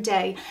other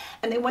day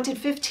and they wanted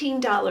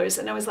 $15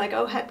 and I was like,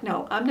 oh heck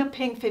no, I'm not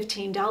paying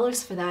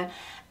 $15 for that.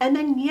 And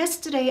then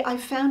yesterday I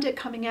found it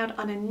coming out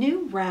on a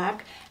new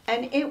rack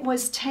and it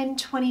was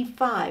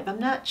 $10.25. I'm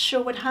not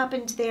sure what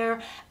happened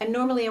there, and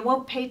normally I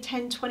won't pay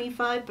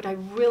 $10.25, but I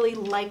really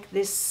like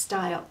this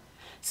style.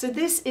 So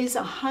this is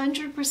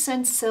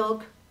 100%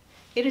 silk.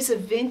 It is a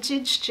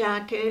vintage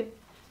jacket.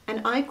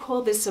 And I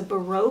call this a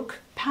Baroque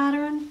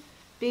pattern,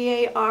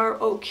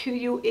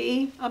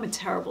 B-A-R-O-Q-U-E. I'm a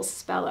terrible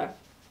speller.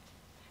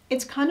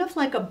 It's kind of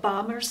like a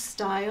bomber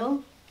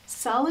style,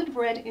 solid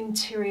red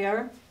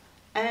interior,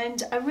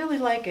 and I really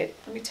like it.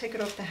 Let me take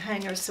it off the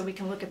hanger so we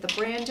can look at the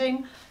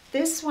branding.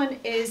 This one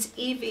is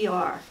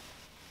EVR.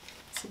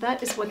 So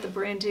that is what the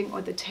branding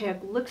or the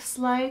tag looks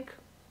like.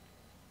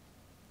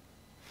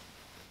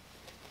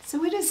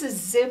 So it is a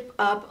zip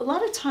up. A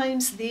lot of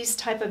times these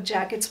type of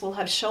jackets will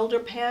have shoulder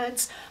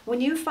pads.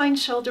 When you find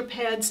shoulder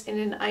pads in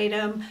an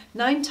item,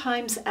 9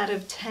 times out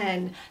of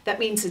 10, that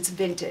means it's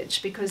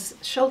vintage because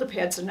shoulder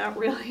pads are not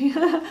really,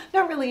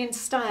 not really in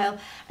style.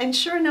 And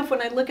sure enough,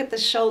 when I look at the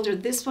shoulder,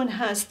 this one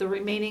has the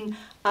remaining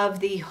of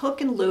the hook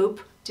and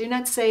loop. Do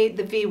not say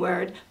the V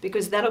word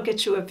because that'll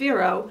get you a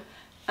Vero,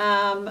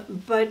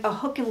 but a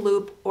hook and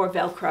loop or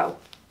Velcro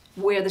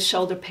where the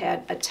shoulder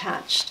pad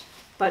attached.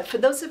 But for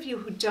those of you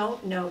who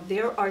don't know,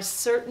 there are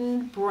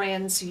certain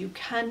brands you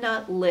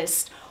cannot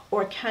list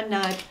or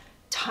cannot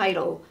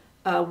title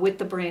with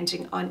the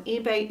branding. On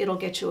eBay, it'll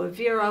get you a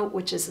Vero,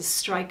 which is a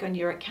strike on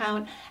your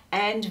account,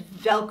 and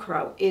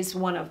Velcro is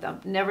one of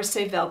them. Never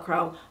say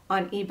Velcro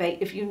on eBay.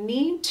 If you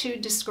need to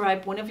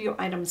describe one of your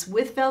items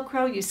with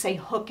Velcro, you say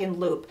hook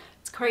and loop.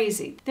 It's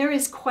crazy. There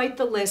is quite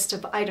the list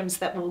of items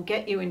that will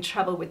get you in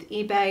trouble with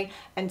eBay,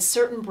 and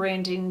certain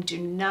branding do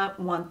not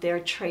want their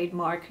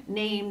trademark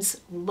names,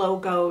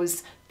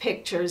 logos,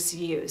 pictures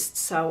used.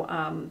 So,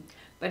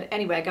 but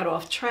anyway, I got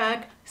off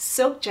track.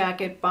 Silk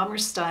jacket, bomber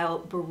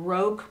style,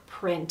 Baroque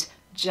print,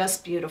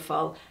 just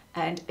beautiful.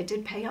 and I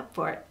did pay up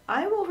for it.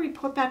 I will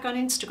report back on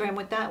Instagram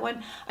with that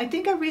one. I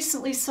think I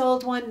recently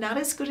sold one, not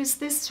as good as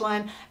this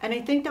one, and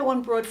I think that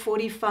one brought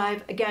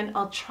 45. Again,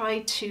 I'll try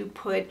to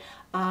put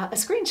a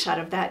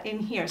screenshot of that in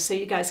here so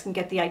you guys can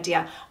get the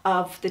idea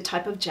of the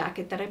type of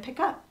jacket that I pick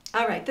up.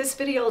 All right, this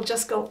video will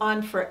just go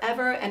on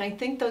forever, and I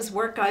think those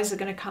work guys are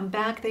going to come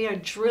back. They are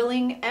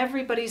drilling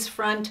everybody's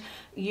front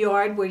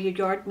yard where your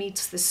yard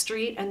meets the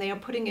street, and they are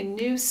putting in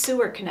new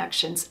sewer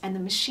connections, and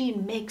the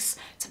machine makes,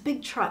 it's a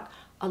big truck,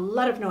 a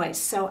lot of noise.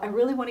 So I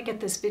really want to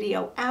get this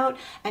video out,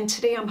 and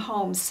today I'm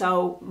home,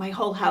 so my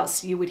whole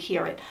house, you would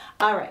hear it.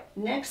 All right,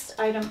 next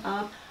item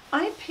up.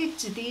 I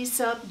picked these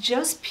up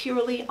just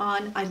purely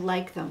on I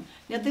like them.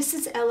 Now this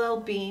is LL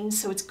Bean,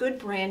 so it's good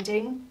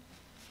branding.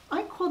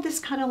 I call this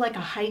kind of like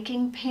a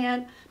hiking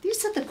pant.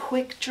 These are the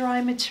quick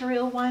dry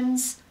material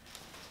ones.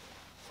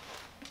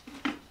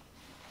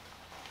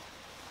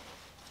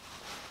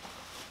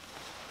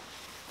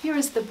 Here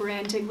is the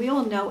branding. We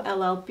all know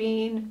LL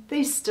Bean.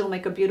 They still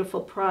make a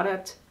beautiful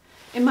product.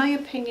 In my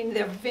opinion,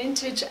 their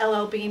vintage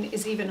LL Bean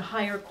is even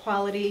higher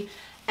quality,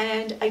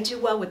 and I do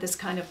well with this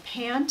kind of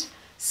pant.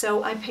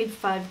 So I paid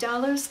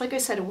 $5. Like I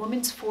said, a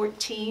woman's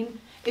 14.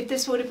 If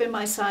this would have been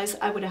my size,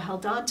 I would have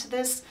held on to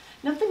this.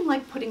 Nothing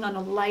like putting on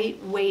a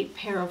lightweight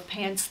pair of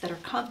pants that are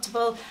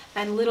comfortable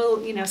and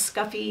little, you know,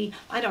 scuffy,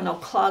 I don't know,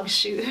 clog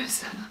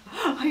shoes.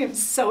 I am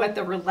so at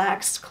the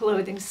relaxed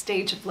clothing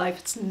stage of life.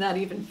 It's not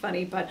even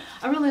funny, but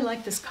I really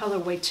like this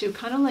colorway too,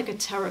 kind of like a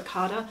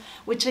terracotta,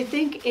 which I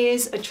think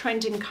is a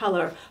trending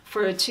color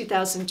for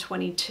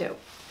 2022.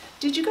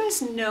 Did you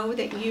guys know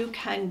that you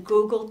can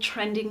Google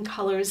trending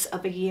colors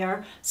of a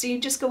year? So you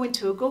just go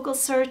into a Google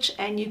search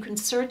and you can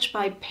search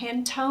by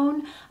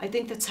Pantone, I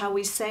think that's how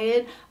we say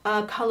it,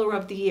 color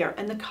of the year.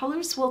 And the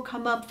colors will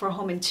come up for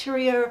home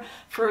interior,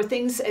 for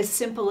things as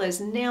simple as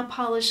nail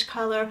polish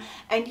color,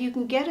 and you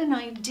can get an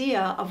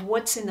idea of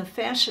what's in the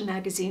fashion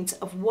magazines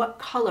of what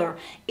color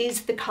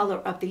is the color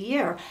of the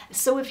year.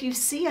 So if you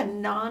see a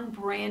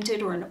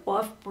non-branded or an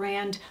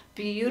off-brand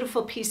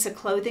beautiful piece of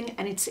clothing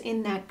and it's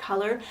in that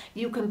color,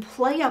 you can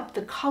play up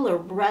the color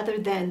rather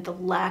than the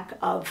lack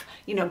of,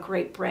 you know,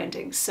 great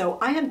branding. So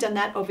I have done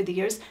that over the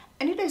years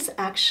and it has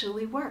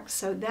actually worked.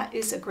 So that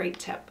is a great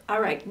tip. All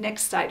right,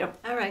 next item.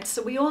 All right,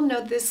 so we all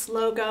know this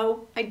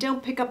logo. I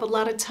don't pick up a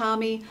lot of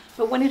Tommy,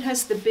 but when it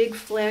has the big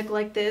flag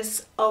like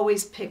this,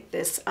 always pick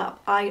this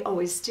up. I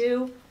always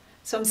do.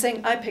 So I'm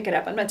saying I pick it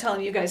up. I'm not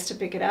telling you guys to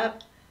pick it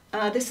up.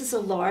 This is a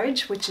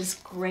large, which is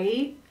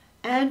great.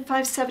 And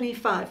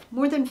 $5.75,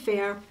 more than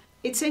fair.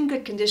 It's in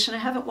good condition. I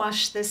haven't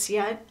washed this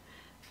yet.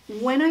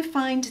 When I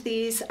find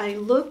these, I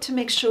look to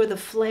make sure the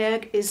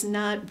flag is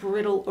not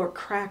brittle or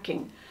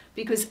cracking,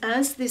 because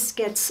as this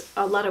gets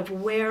a lot of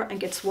wear and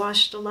gets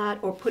washed a lot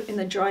or put in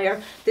the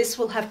dryer, this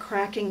will have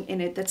cracking in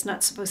it that's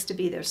not supposed to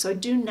be there. So I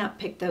do not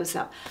pick those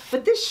up.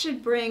 But this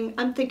should bring,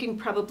 I'm thinking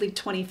probably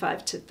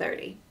 25 to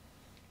 30.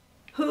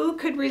 Who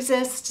could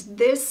resist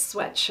this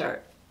sweatshirt?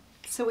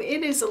 So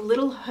it is a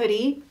little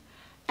hoodie.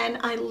 And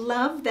I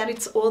love that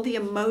it's all the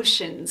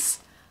emotions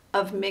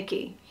of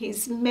Mickey.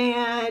 He's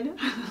mad,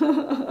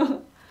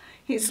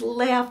 he's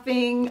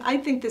laughing. I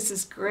think this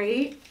is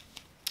great.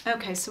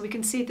 Okay, so we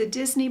can see the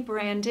Disney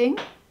branding.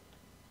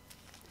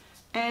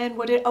 And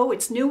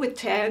it's new with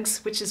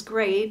tags, which is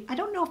great. I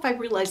don't know if I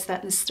realized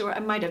that in the store. I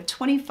might have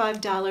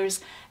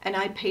 $25 and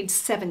I paid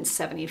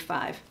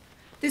 $7.75.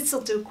 This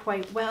will do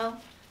quite well.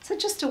 So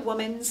just a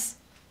woman's.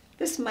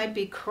 This might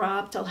be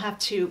cropped. I'll have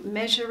to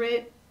measure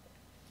it.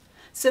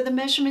 So the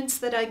measurements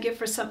that I give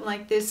for something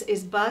like this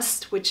is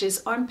bust, which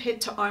is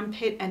armpit to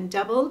armpit and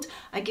doubled.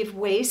 I give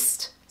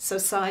waist, so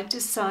side to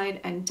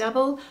side and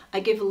double. I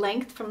give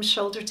length from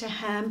shoulder to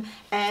hem,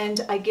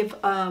 and I give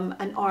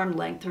an arm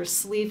length or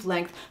sleeve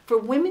length. For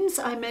women's,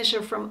 I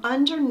measure from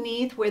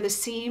underneath where the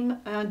seam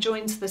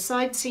joins the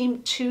side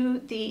seam to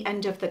the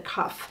end of the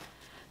cuff.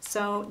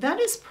 So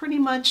that is pretty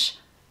much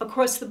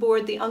across the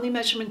board. The only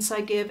measurements I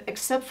give,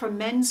 except for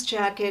men's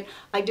jacket,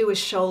 I do is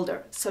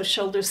shoulder. So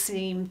shoulder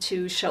seam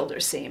to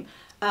shoulder seam.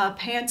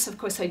 Pants, of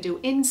course, I do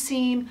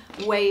inseam,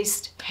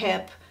 waist,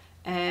 hip,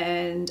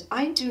 and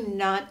I do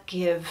not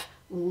give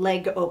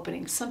leg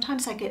openings.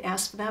 Sometimes I get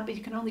asked for that, but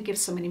you can only give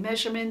so many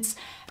measurements.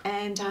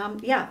 And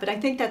yeah, but I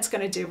think that's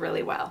going to do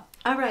really well.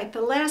 All right,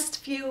 the last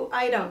few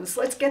items.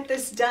 Let's get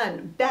this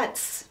done.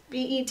 Bets,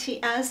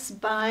 B-E-T-S,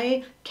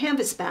 by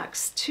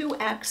Canvasbacks,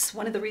 2X.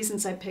 One of the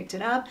reasons I picked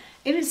it up.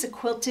 It is a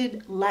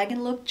quilted lag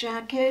and look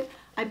jacket.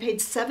 I paid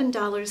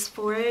 $7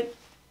 for it.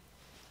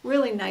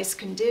 Really nice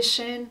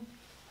condition.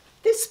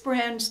 This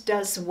brand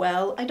does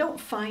well. I don't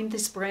find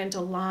this brand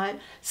a lot.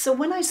 So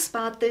when I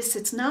spot this,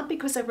 it's not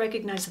because I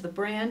recognize the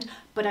brand,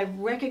 but I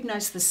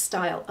recognize the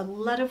style. A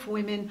lot of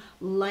women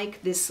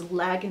like this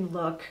lag and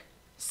look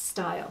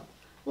style.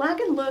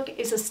 Lag and Look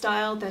is a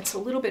style that's a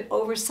little bit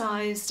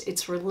oversized,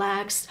 it's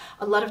relaxed.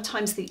 A lot of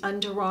times the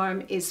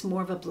underarm is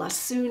more of a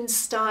blassoon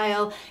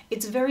style.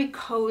 It's very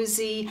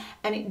cozy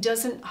and it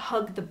doesn't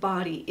hug the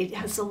body. It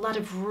has a lot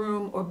of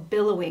room or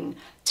billowing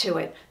to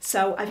it.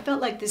 So I felt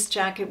like this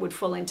jacket would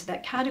fall into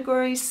that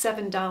category.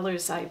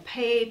 $7 I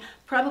paid,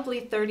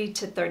 probably $30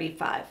 to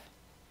 $35.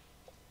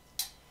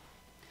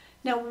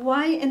 Now,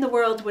 why in the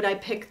world would I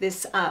pick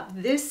this up?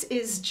 This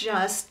is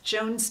just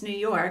Jones, New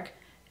York,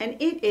 and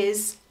it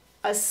is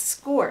a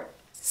skirt.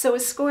 So a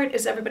skirt,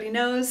 as everybody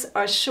knows,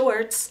 are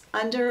shorts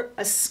under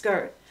a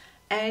skirt.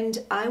 And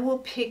I will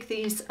pick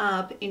these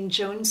up in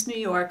Jones, New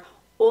York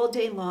all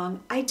day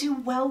long. I do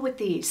well with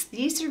these.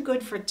 These are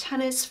good for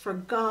tennis, for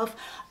golf.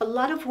 A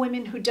lot of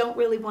women who don't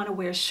really want to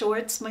wear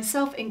shorts,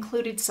 myself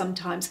included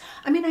sometimes.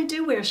 I mean, I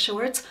do wear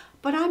shorts,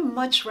 but I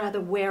much rather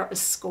wear a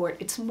skirt.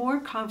 It's more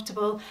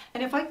comfortable,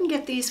 and if I can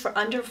get these for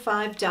under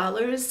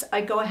 $5,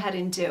 I go ahead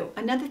and do.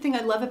 Another thing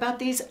I love about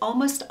these,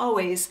 almost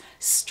always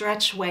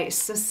stretch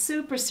waist, so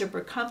super,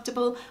 super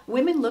comfortable.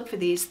 Women look for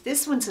these.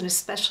 This one's an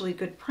especially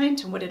good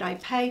print, and what did I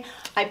pay?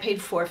 I paid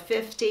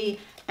 $4.50,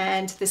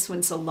 and this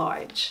one's a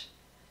large.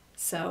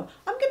 So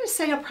I'm gonna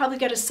say I'll probably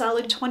get a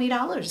solid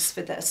 $20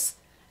 for this.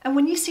 And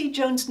when you see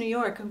Jones, New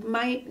York, it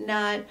might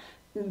not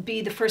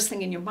be the first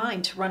thing in your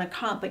mind to run a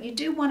comp, but you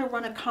do want to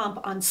run a comp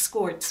on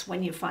skirts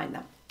when you find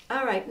them.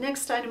 All right,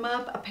 next item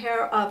up, a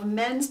pair of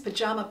men's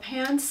pajama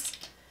pants.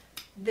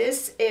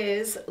 This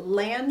is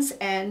Land's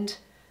End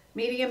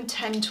medium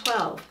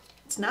 10-12.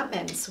 It's not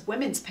men's,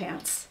 women's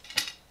pants.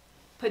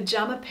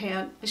 Pajama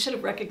pant. I should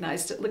have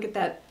recognized it. Look at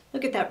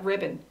that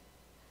ribbon.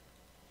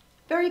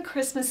 Very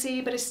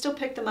Christmassy, but I still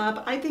picked them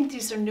up. I think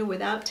these are new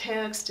without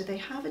tags. Do they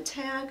have a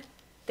tag?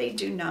 They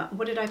do not.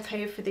 What did I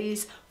pay for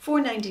these?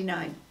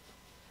 $4.99.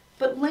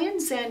 But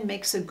Land's End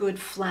makes a good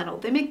flannel.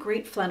 They make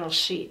great flannel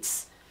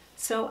sheets.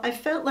 So I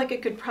felt like I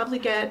could probably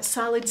get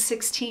solid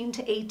 16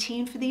 to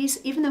 18 for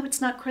these. Even though it's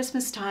not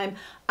Christmas time,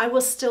 I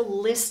will still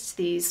list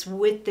these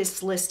with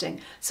this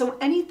listing. So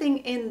anything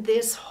in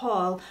this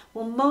haul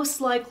will most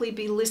likely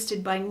be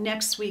listed by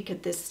next week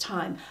at this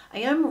time. I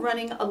am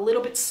running a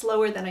little bit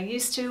slower than I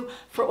used to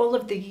for all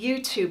of the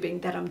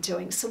YouTubing that I'm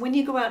doing. So when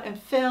you go out and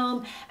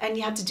film and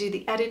you have to do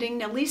the editing,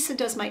 now Lisa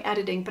does my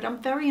editing, but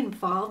I'm very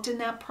involved in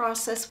that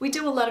process. We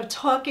do a lot of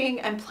talking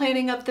and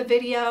planning up the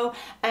video,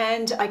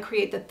 and I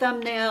create the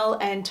thumbnail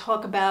and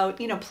talk about,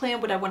 plan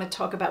what I want to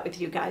talk about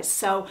with you guys.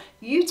 So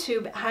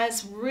YouTube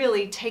has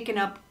really taken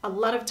up a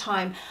lot of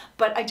time,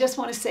 but I just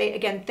want to say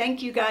again,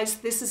 thank you guys.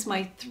 This is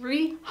my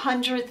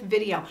 300th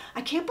video.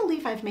 I can't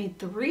believe I've made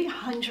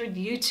 300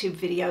 YouTube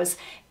videos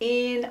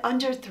in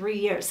under 3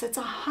 years. That's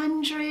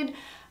 100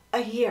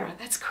 a year.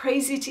 That's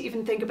crazy to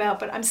even think about,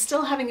 but I'm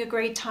still having a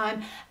great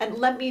time. And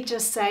let me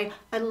just say,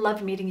 I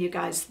love meeting you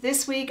guys.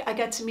 This week, I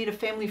got to meet a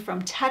family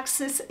from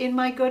Texas in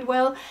my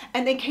Goodwill,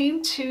 and they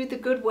came to the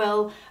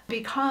Goodwill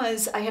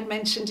because I had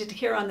mentioned it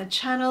here on the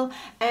channel.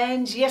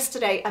 And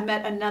yesterday, I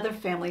met another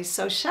family.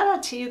 So shout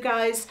out to you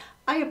guys.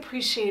 I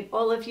appreciate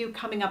all of you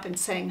coming up and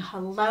saying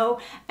hello,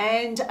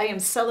 and I am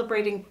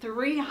celebrating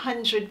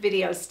 300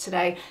 videos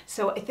today,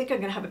 so I think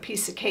I'm gonna have a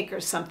piece of cake or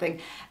something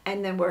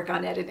and then work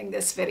on editing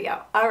this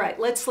video. All right,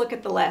 let's look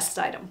at the last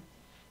item.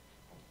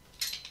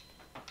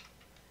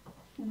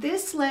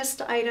 This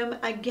last item,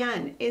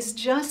 again, is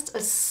just a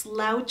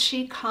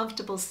slouchy,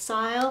 comfortable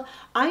style.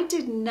 I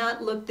did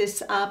not look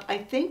this up. I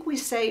think we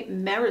say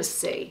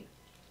Mellissa.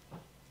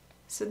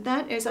 So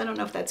that is, I don't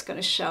know if that's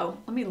gonna show.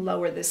 Let me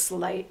lower this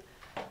light.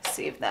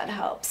 See if that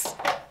helps.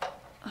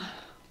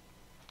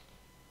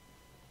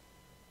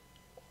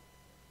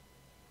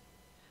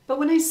 But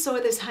when I saw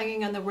this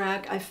hanging on the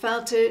rack, I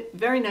felt it,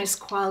 very nice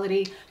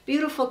quality,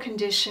 beautiful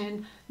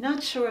condition,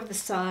 not sure of the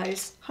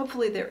size.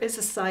 Hopefully there is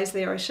a size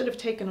there. I should have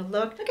taken a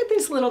look. Look at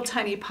these little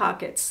tiny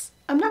pockets.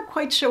 I'm not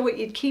quite sure what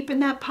you'd keep in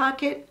that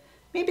pocket.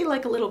 Maybe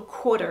like a little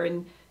quarter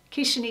in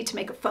case you need to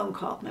make a phone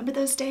call. Remember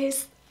those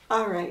days?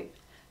 All right.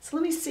 So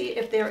let me see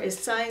if there is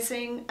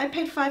sizing. I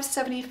paid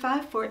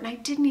 $5.75 for it and I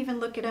didn't even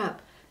look it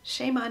up.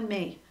 Shame on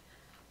me.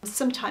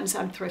 Sometimes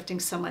I'm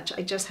thrifting so much,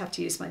 I just have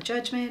to use my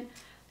judgment.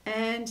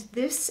 And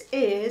this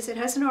is, it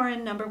has an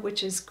RN number,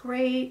 which is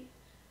great.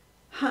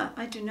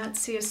 I do not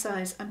see a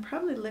size. I'm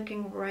probably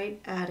looking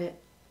right at it.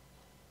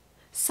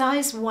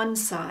 Size, one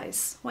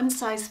size. One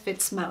size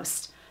fits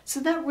most. So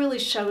that really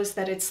shows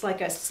that it's like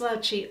a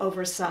slouchy,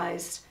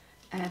 oversized,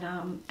 and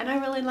I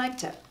really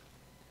liked it.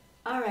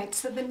 All right,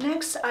 so the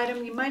next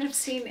item you might have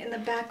seen in the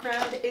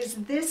background is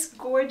this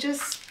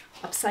gorgeous,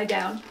 upside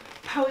down,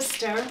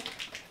 poster,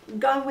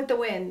 Gone with the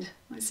Wind.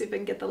 Let's see if I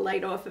can get the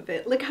light off of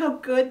it. Look how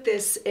good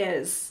this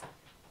is.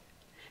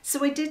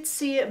 So I did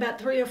see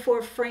about 3 or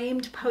 4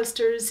 framed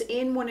posters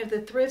in one of the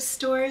thrift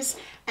stores,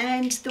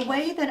 and the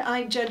way that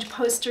I judge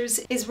posters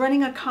is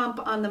running a comp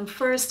on them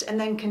first and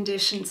then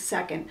condition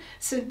second.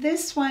 So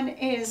this one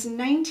is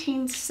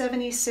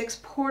 1976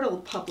 Portal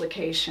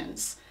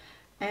Publications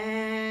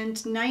and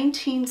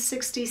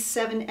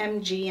 1967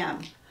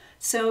 MGM.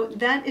 So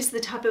that is the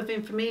type of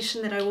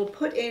information that I will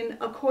put in,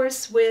 of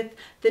course, with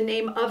the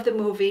name of the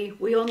movie.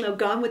 We all know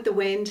Gone with the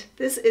Wind.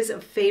 This is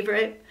a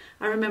favorite.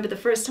 I remember the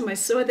first time I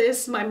saw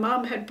this, my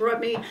mom had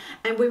brought me,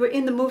 and we were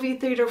in the movie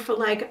theater for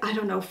like, I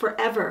don't know,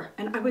 forever.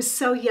 And I was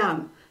so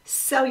young,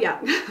 so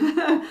young.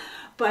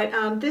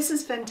 But this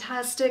is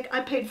fantastic.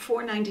 I paid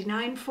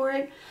 $4.99 for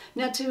it.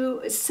 Now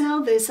to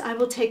sell this, I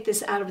will take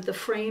this out of the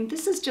frame.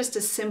 This is just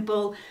a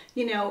simple,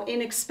 you know,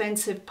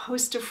 inexpensive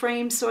poster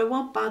frame, so I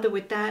won't bother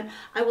with that.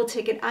 I will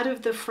take it out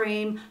of the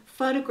frame,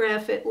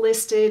 photograph it,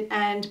 list it,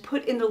 and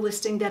put in the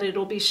listing that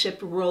it'll be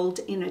shipped rolled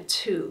in a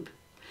tube.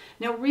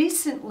 Now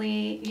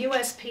recently,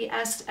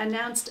 USPS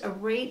announced a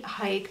rate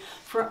hike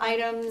for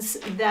items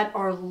that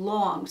are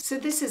long. So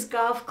this is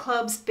golf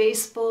clubs,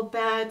 baseball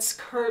bats,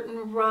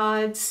 curtain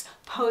rods,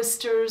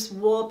 posters,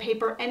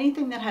 wallpaper,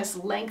 anything that has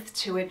length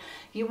to it.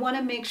 You want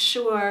to make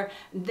sure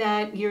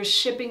that you're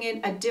shipping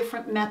it a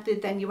different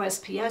method than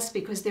USPS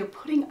because they're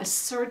putting a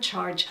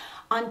surcharge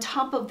on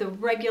top of the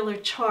regular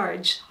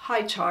charge,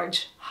 high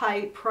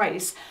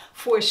price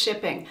for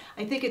shipping.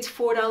 I think it's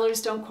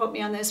 $4, don't quote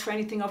me on this, for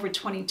anything over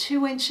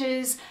 22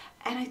 inches.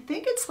 And I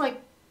think it's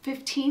like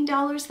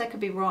 $15, that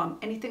could be wrong,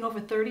 anything over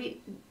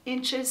 30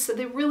 inches. So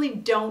they really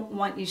don't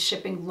want you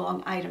shipping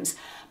long items.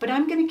 But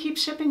I'm going to keep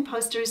shipping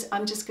posters.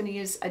 I'm just going to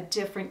use a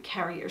different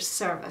carrier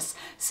service.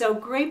 So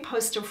great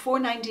poster,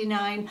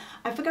 $4.99.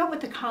 I forgot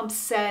what the comp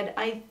said.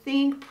 I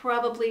think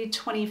probably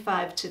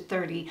 25 to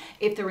 30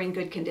 if they're in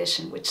good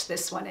condition, which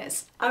this one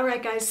is. All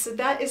right, guys, so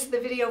that is the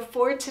video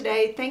for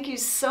today. Thank you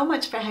so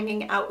much for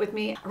hanging out with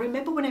me. I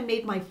remember when I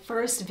made my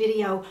first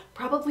video,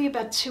 probably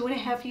about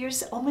 2.5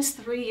 years, almost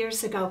 3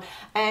 years ago,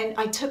 and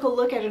I took a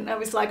look at it and I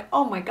was like,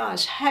 oh my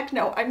gosh, heck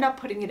no, I'm not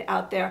putting it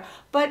out there.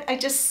 But I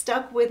just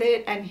stuck with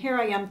it, and here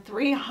I am,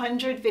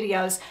 300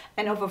 videos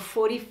and over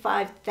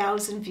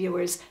 45,000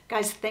 viewers.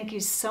 Guys, thank you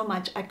so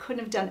much. I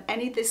couldn't have done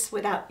any of this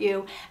without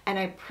you, and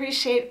I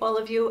appreciate all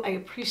of you. I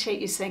appreciate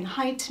you saying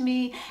hi to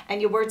me and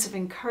your words of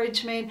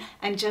encouragement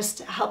and just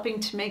helping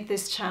to make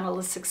this channel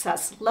a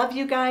success. Love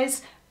you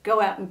guys.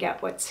 Go out and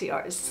get what's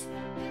yours.